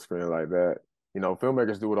do a little screen like that.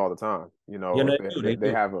 Filmmakers do it all the time. If they do, they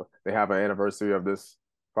do. they have an anniversary of this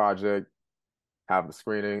project, have the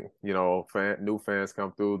screening, new fans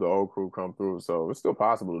come through, the old crew come through. So it's still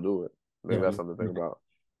possible to do it. Maybe Yeah, that's something to think about.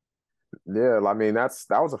 Yeah, I mean that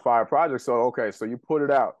was a fire project. So okay, so you put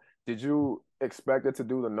it out. Did you expect it to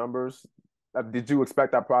do the numbers? Did you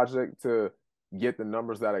expect that project to get the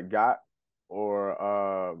numbers that it got,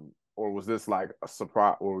 or was this like a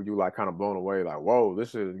surprise, or were you like kind of blown away, like whoa,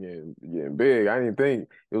 this shit is getting big. I didn't think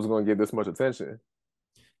it was going to get this much attention.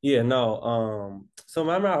 yeah, no. So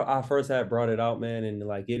remember I first had brought it out, man, and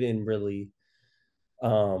like it didn't really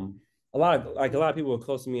a lot of people were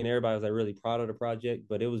close to me and everybody was like really proud of the project,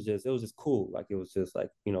 but it was just cool. Like it was just like,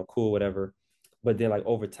 cool, whatever. but then like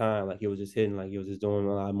over time, like it was just hitting, like it was just doing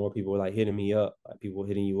a lot more people were like hitting me up, like people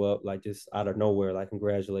hitting you up, like just out of nowhere, like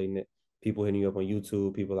congratulating it. People hitting you up on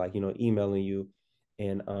YouTube, people like, emailing you.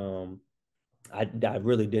 And I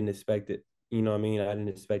really didn't expect it. You know what I mean? I didn't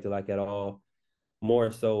expect it like at all.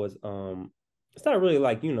 More so as it's not really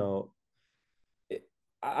like, it,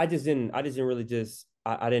 I just didn't really just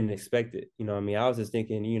I didn't expect it. You know what I mean? I was just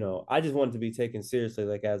thinking, I just wanted to be taken seriously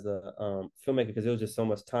like as a filmmaker because there was just so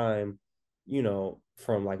much time,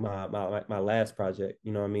 from like my last project,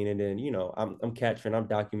 you know what I mean? And then, I'm capturing, I'm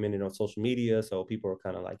documenting on social media. So people are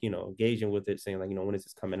kind of like, engaging with it, saying like, when is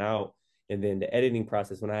this coming out? And then the editing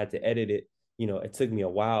process, when I had to edit it, it took me a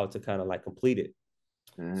while to kind of like complete it.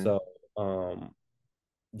 Mm-hmm. So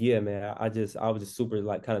yeah, man, I was just super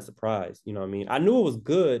like kind of surprised. You know what I mean? I knew it was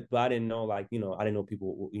good, but I didn't know like, I didn't know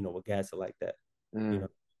people, would gas it like that. You Mm. know,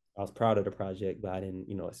 I was proud of the project, but I didn't,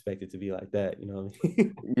 expect it to be like that. You know what I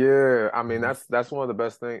mean? Yeah, I mean that's one of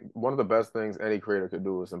the best things any creator could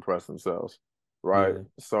do is impress themselves, right? Yeah.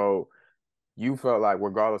 So you felt like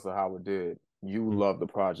regardless of how it did, you Mm. loved the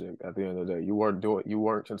project at the end of the day. You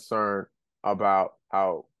weren't concerned about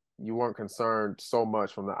how you weren't concerned so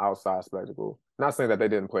much from the outside spectacle. Not saying that they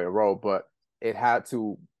didn't play a role, but it had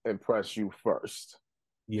to impress you first.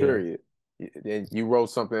 Yeah. Period. And you wrote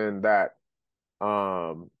something that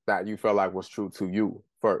you felt like was true to you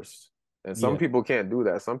first. And some Yeah. people can't do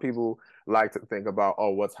that. Some people like to think about, oh,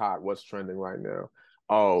 what's hot, what's trending right now.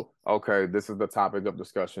 Oh, okay, this is the topic of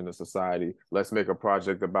discussion in society. Let's make a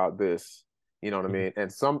project about this. You know what I Mhm.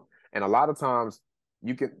 mean? And a lot of times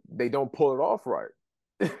they don't pull it off right.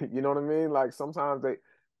 You know what I mean? Like sometimes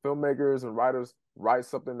filmmakers and writers write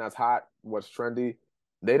something that's hot, what's trendy.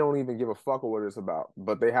 They don't even give a fuck what it's about,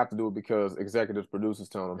 but they have to do it because executives, producers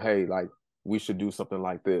telling them, hey, like we should do something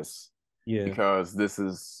like this Yeah. because this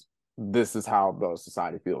is how the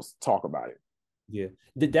society feels. Talk about it. Yeah.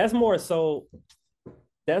 That's more so.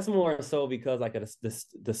 That's more so because like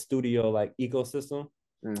the studio like ecosystem.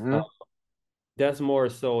 Uh, Mm-hmm. that's more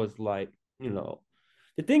so is like,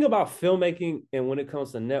 the thing about filmmaking and when it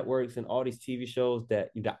comes to networks and all these TV shows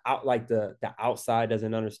that the outside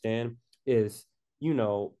doesn't understand is, you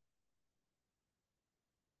know,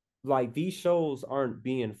 like these shows aren't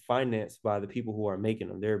being financed by the people who are making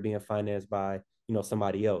them. They're being financed by,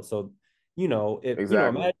 somebody else. So, if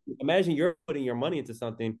Exactly. imagine you're putting your money into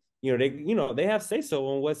something, they have say so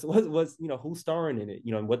on what's who's starring in it,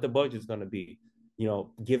 and what the budget's gonna be,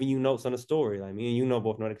 giving you notes on the story. Like me and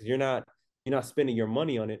both know that because you're not spending your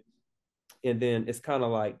money on it, and then it's kind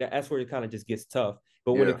of like that's where it kind of just gets tough.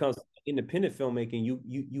 But when it Yeah. comes to independent filmmaking,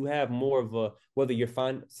 you have more of a, whether you're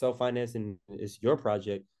self financing is your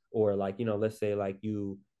project, or like, let's say like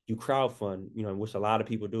you crowdfund, which a lot of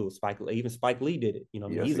people do. Even Spike Lee did it. I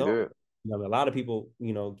mean, Yes, he's he on. did. I mean, a lot of people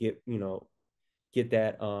get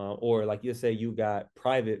that, or like you say you got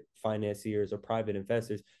private financiers or private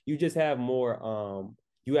investors. You have more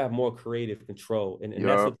creative control, and that's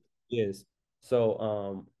Yup. what it is.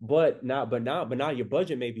 So but now your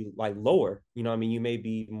budget may be like lower. I mean, you may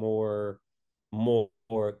be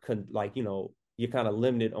like, you're kind of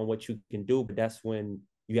limited on what you can do, but that's when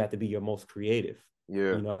you have to be your most creative.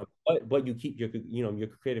 Yeah. But you keep your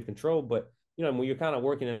creative control. But when you're kind of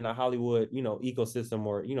working in a Hollywood ecosystem,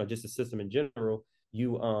 or just a system in general,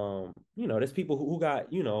 there's people who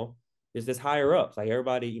got, there's this higher ups. Like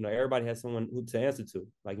everybody has someone who to answer to.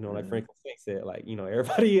 Like, like Mm-hmm. Franklin Fink said, like,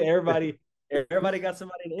 everybody got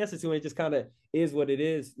somebody to answer to, and it just kind of is what it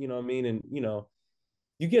is, what I mean? And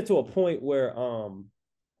you get to a point where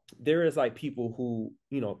there is like people who,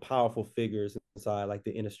 powerful figures inside like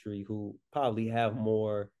the industry who probably have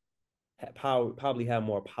more power,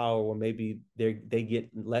 or maybe they get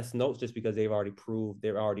less notes just because they're already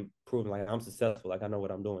proven like I'm successful, like I know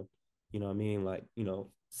what I'm doing. You know what I mean? Like,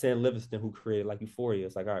 Sam Livingston, who created like Euphoria,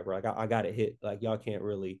 it's like, all right, bro, I got it hit. Like y'all can't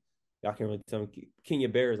really tell me. Kenya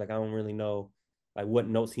Barris, like I don't really know like what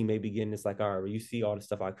notes he may be getting. It's like, all right, bro, you see all the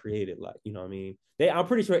stuff I created, like, what I mean? I'm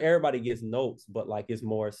pretty sure everybody gets notes, but like it's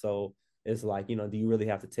more so it's like, do you really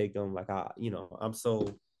have to take them? Like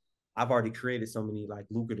I've already created so many like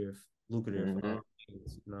lucrative Mm-hmm.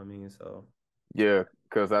 things, you know what I mean? So Yeah,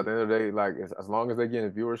 because at the end of the day, like as long as they're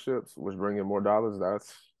getting viewerships, which bring in more dollars,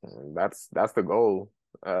 that's the goal.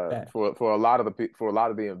 that For a lot of for a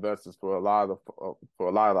lot of the investors, for a lot of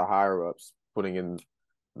the higher ups putting in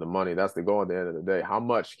the money, that's the goal at the end of the day. How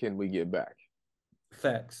much can we get back?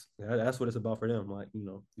 facts. That's what it's about for them. Like,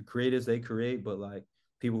 the creators they create, but like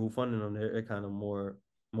people who funding them, they're kind of more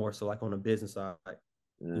so like on the business side.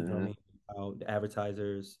 You know what I Hmm. mean? How the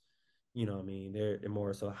advertisers, what I mean? They're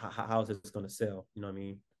more so how's this going to sell? You know what I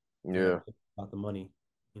mean? Yeah. About the money.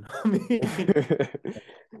 You know what I mean?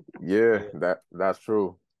 Yeah, Yeah. that's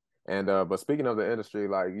true. And but speaking of the industry,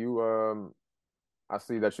 like you I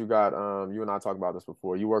see that you got you and I talked about this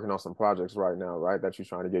before. You working on some projects right now, right? That you're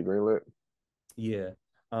trying to get greenlit. Yeah.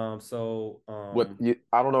 So What you,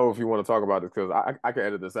 I don't know if you want to talk about this because I can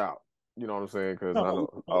edit this out. You know what I'm saying? Because I no,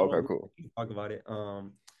 know. Oh, okay, cool. we can talk about it.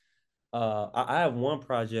 I have one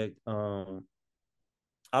project.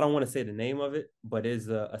 I don't want to say the name of it, but it's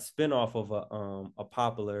a spinoff of a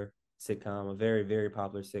popular sitcom, a very, very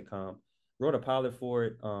popular sitcom. Wrote a pilot for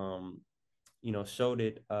it, you know, showed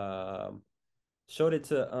it to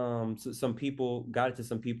some people, got it to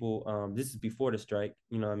some people. This is before the strike,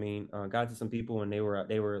 you know what I mean? Got it to some people and they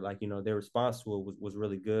were like, you know, their response to it was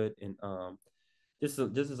really good. And just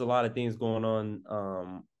is a lot of things going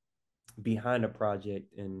on behind the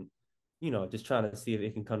project, and just trying to see if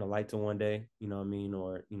it can come to light to one day, you know what I mean,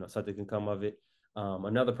 or something can come of it.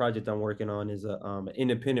 Another project I'm working on is an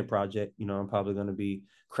independent project. I'm probably going to be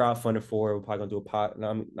crowdfunded for. We're probably going to do a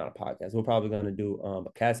no, not a podcast. We're probably going to do a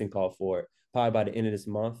casting call for it probably by the end of this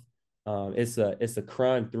month. It's a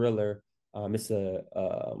crime thriller. It's a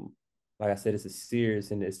like I said, it's a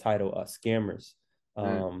series, and it's titled Scammers.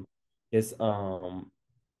 Mm. It's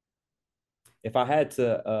If I had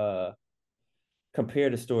to compare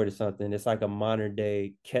the story to something, it's like a modern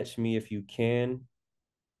day Catch Me If You Can,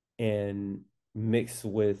 and mixed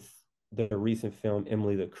with the recent film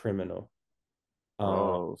Emily the Criminal. Um,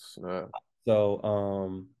 Oh snap.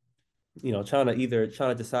 so trying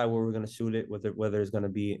to decide where we're gonna shoot it, whether it's gonna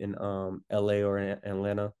be in LA or in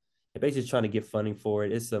Atlanta. And basically trying to get funding for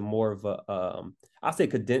it. It's a more of a I'll say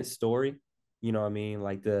condensed story. You know what I mean?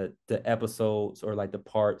 Like the episodes or like the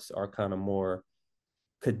parts are kind of more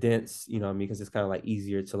condensed, you know what I mean? Because it's kind of like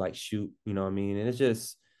easier to like shoot, you know what I mean? And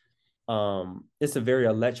it's a very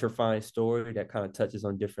electrifying story that kind of touches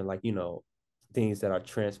on different, like, things that are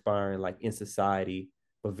transpiring like in society,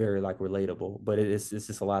 but very like relatable. But it's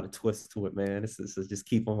just a lot of twists to it, man. It's just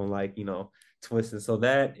keep on like, twisting. So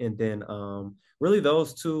that, and then really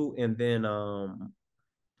those two, and then I'm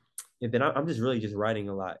just really just writing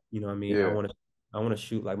a lot. You know what I mean? Yeah. I want to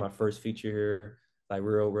shoot like my first feature here, like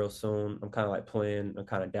real soon. I'm kind of like playing, I'm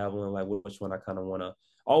kind of dabbling like which one I kind of want to,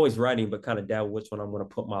 always writing, but kind of dabble which one I'm going to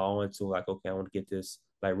put my all into. Like, okay, I want to get this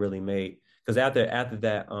like really made. Because after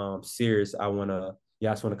that series, I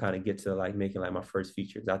just want to kind of get to like making like my first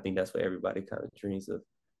features. I think that's what everybody kind of dreams of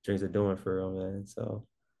doing for real, man. So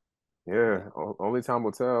yeah, Yeah. Only time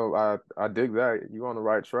will tell. I dig that. You on the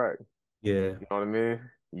right track. yeah, You know what I mean?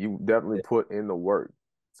 You definitely put in the work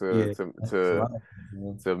to yeah. to That's a to lot,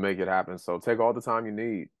 man. to make it happen. So take all the time you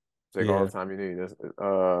need. Take all Yeah, the time you need.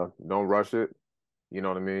 Don't rush it. You know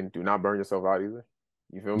what I mean? Do not burn yourself out either.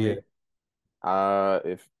 You feel yeah, me?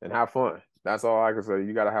 If and have fun. That's all I can say.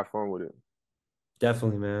 You gotta have fun with it.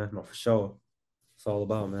 definitely, man. No, for sure. It's all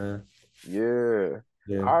about, man. Yeah.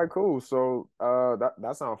 Yeah, All right, cool. So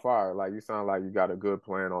that sounds fire. Like you sound like you got a good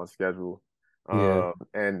plan on schedule. yeah,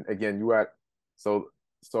 And again, you at so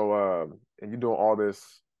and you're doing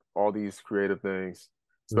all these creative things,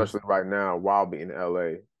 mm-hmm. especially right now while being in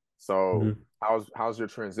LA. So Mm-hmm. how's your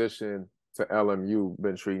transition to LMU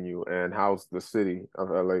been treating you, and how's the city of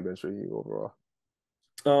LA been treating you overall?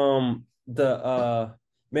 The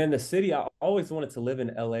man, the city. I always wanted to live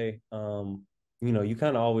in LA. You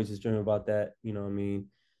kind of always just dream about that. You know what I mean?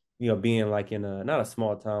 Being like in a not a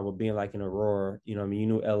small town, but being like in Aurora. You know what I mean? You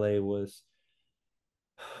knew LA was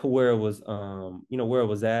where it was where it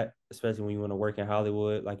was at, especially when you want to work in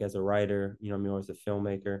Hollywood, like as a writer, you know what I mean, or as a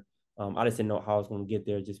filmmaker. I just didn't know how I was going to get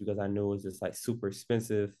there, just because I knew it was just like super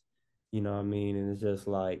expensive, you know what I mean, and it's just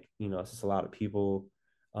like, it's just a lot of people.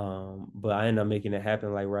 But I ended up making it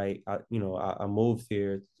happen. Like, right, I moved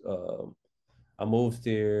here. I moved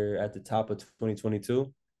here at the top of 2022,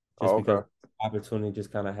 just Oh, because okay. opportunity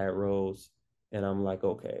just kind of had rose. And I'm like,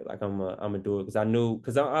 okay, like I'm gonna do it, because I knew,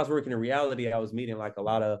 because I was working in reality. I was meeting like a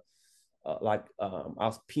lot of I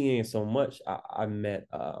was PAing so much. I met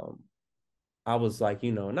I was like,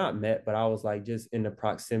 not met, but I was like just in the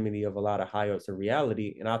proximity of a lot of high ups in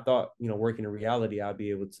reality. And I thought, working in reality, I'd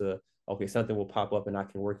be able to, okay, something will pop up and I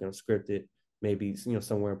can work on scripted, maybe,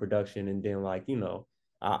 somewhere in production. And then like,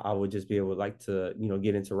 I would just be able like to,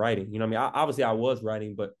 get into writing. You know what I mean? Obviously I was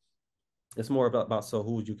writing, but it's more about so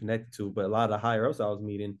who would you connect to? But a lot of the higher ups I was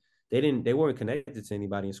meeting, they weren't connected to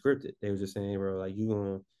anybody in scripted. They were just saying, bro, like you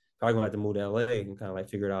gonna probably gonna have to move to LA and kind of like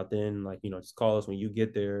figure it out then. Like, just call us when you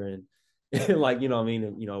get there, and like, what I mean,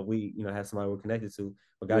 and we, have somebody we're connected to,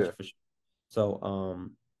 or got Yeah. you for sure.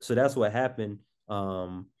 So that's what happened.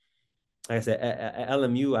 Like I said, at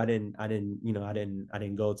LMU, I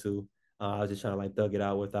didn't go to. I was just trying to like thug it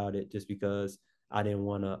out without it, just because I didn't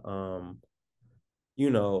want to, you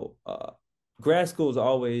know, grad school was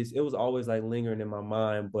always like lingering in my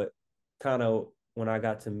mind, but kind of when I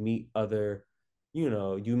got to meet other,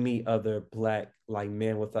 you meet other black like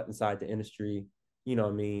men with inside the industry, you know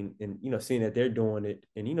what I mean? And, seeing that they're doing it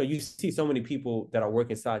and, you see so many people that are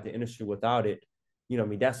working inside the industry without it, you know what I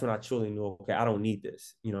mean? That's when I truly knew, okay, I don't need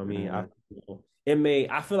this. You know what I mean?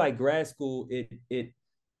 Mm-hmm. I feel like grad school, it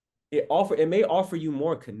may offer you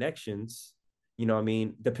more connections, you know what I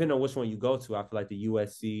mean, depending on which one you go to. I feel like the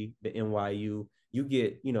USC, the NYU, you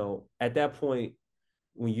get, at that point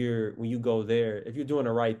when you go there, if you're doing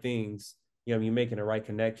the right things, you're making the right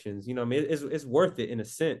connections, you know what I mean, it's worth it in a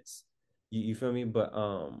sense. You feel me? But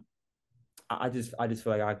I just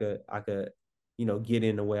feel like I could get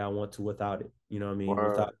in the way I want to without it, you know what I mean, Word.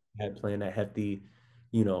 without playing that hefty,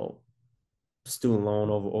 you know student loan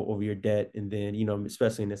over your debt, and then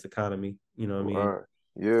especially in this economy, you know what I mean. Word.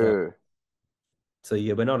 So Yeah.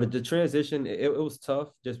 yeah, but no, the transition, it was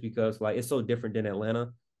tough just because like it's so different than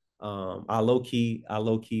Atlanta. I low key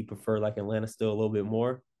prefer like Atlanta still a little bit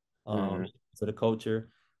more Mm-hmm. to the culture.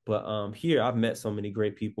 But here I've met so many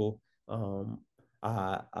great people. I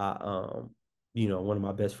one of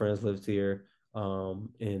my best friends lives here.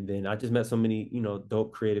 And then I just met so many,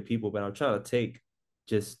 dope creative people, but I'm trying to take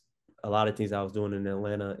just a lot of things I was doing in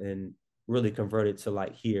Atlanta and really convert it to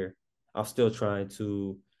like here. I'm still trying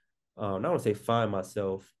to not want to say find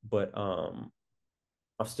myself, but I'm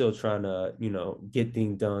still trying to, get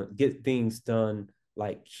things done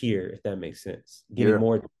like here, if that makes sense. Getting Yeah.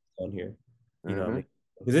 more done here, you know what I Mm-hmm. mean?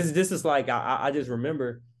 Because this is like I just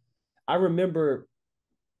remember, I remember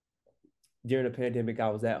during the pandemic I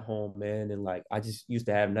was at home, man, and like I just used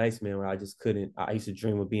to have nights, man, where I just couldn't. I used to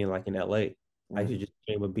dream of being like in LA. I used to Mm-hmm. just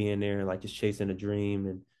dream of being there and like just chasing a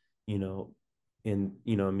dream, you know, you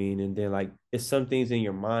know what I mean? And then like it's some things in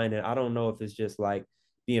your mind, and I don't know if it's just like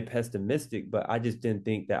being pessimistic, but I just didn't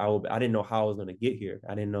think that I didn't know how I was gonna get here.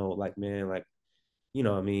 I didn't know, like, man, like, you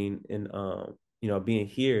know what I mean? And being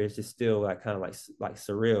here is just still like kind of like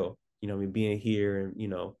surreal, you know what I mean, being here and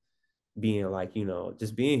being like,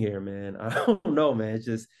 just being here, man. I don't know, man. It's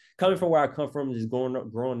just coming from where I come from, just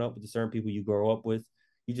growing up with the certain people you grow up with.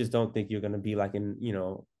 You just don't think you're gonna be like in,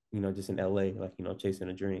 just in LA, like, chasing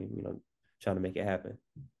a dream, trying to make it happen.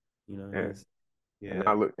 You know what I Yeah. mean?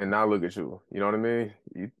 Yeah. And now look at you. You know what I mean?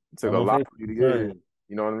 You took I'm a on lot Facebook. for you to get Son. here.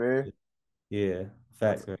 You know what I mean? Yeah. That's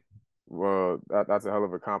Facts, man. well, that's a hell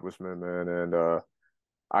of an accomplishment, man. And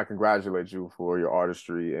I congratulate you for your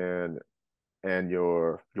artistry and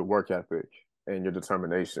your work ethic and your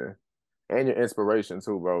determination and your inspiration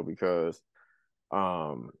too, bro. Because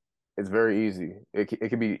um, it's very easy. It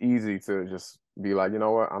can be easy to just be like, you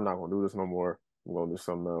know what, I'm not gonna do this no more. I'm gonna do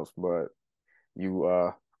something else. But you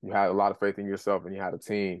you had a lot of faith in yourself, and you had a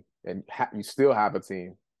team, and you still have a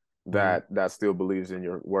team Mm-hmm. that still believes in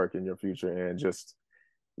your work and your future, and just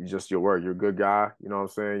your work. You're a good guy. You know what I'm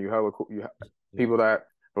saying? You hella cool. Yeah. People that,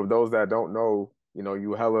 for those that don't know,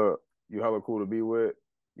 you hella cool to be with.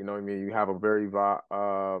 You know what I mean? You have a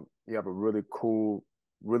you have a really cool,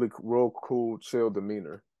 real cool, chill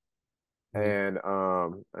demeanor,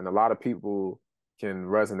 Mm-hmm. and a lot of people can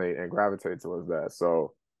resonate and gravitate towards that.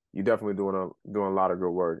 So you definitely doing a lot of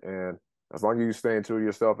good work, and as long as you staying true to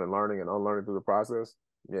yourself and learning and unlearning through the process,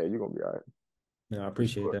 yeah, you're gonna be all right No, I for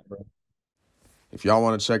appreciate sure. that, bro. If y'all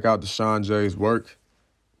want to check out Dashawn J's work,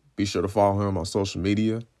 be sure to follow him on social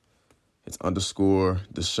media. It's underscore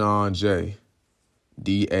Dashawn J,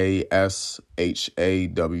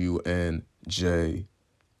 DASHAWN J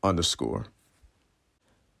 _.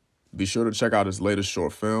 Be sure to check out his latest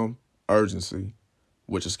short film, Urgency,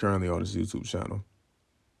 which is currently on his YouTube channel.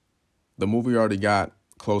 The movie already got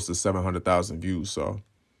close to 700,000 views, so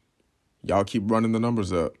y'all keep running the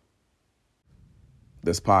numbers up.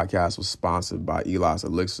 This podcast was sponsored by Eli's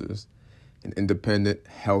Elixirs, an independent,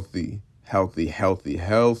 healthy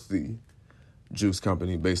juice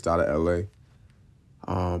company based out of LA.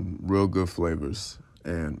 Real good flavors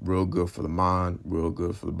and real good for the mind, real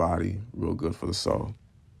good for the body, real good for the soul.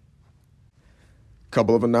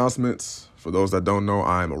 Couple of announcements. For those that don't know,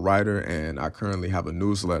 I am a writer and I currently have a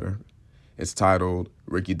newsletter. It's titled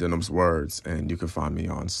Ricky Denham's Words, and you can find me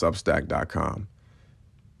on Substack.com.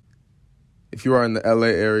 If you are in the LA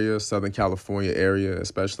area, Southern California area,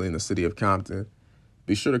 especially in the city of Compton,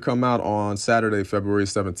 be sure to come out on Saturday, February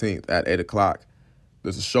 17th at 8 o'clock.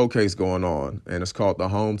 There's a showcase going on, and it's called the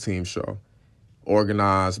Home Team Show,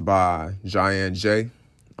 organized by Dashawn J,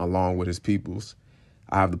 along with his peoples.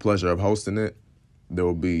 I have the pleasure of hosting it. There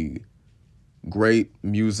will be great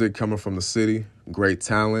music coming from the city, great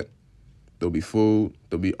talent. There'll be food,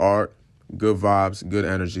 there'll be art, good vibes, good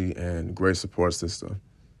energy, and great support system.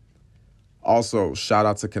 Also, shout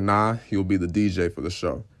out to Kanai. He'll be the DJ for the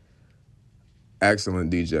show.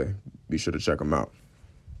 Excellent DJ. Be sure to check him out.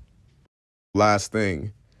 Last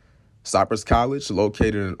thing, Cypress College,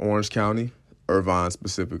 located in Orange County, Irvine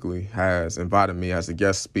specifically, has invited me as a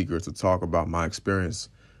guest speaker to talk about my experience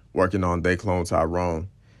working on They Clone Tyrone.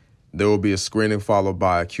 There will be a screening followed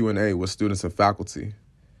by a Q&A with students and faculty.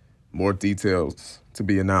 More details to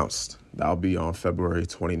be announced. That'll be on February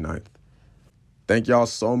 29th. Thank y'all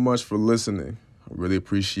so much for listening. I really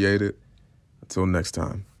appreciate it. Until next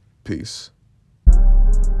time, peace.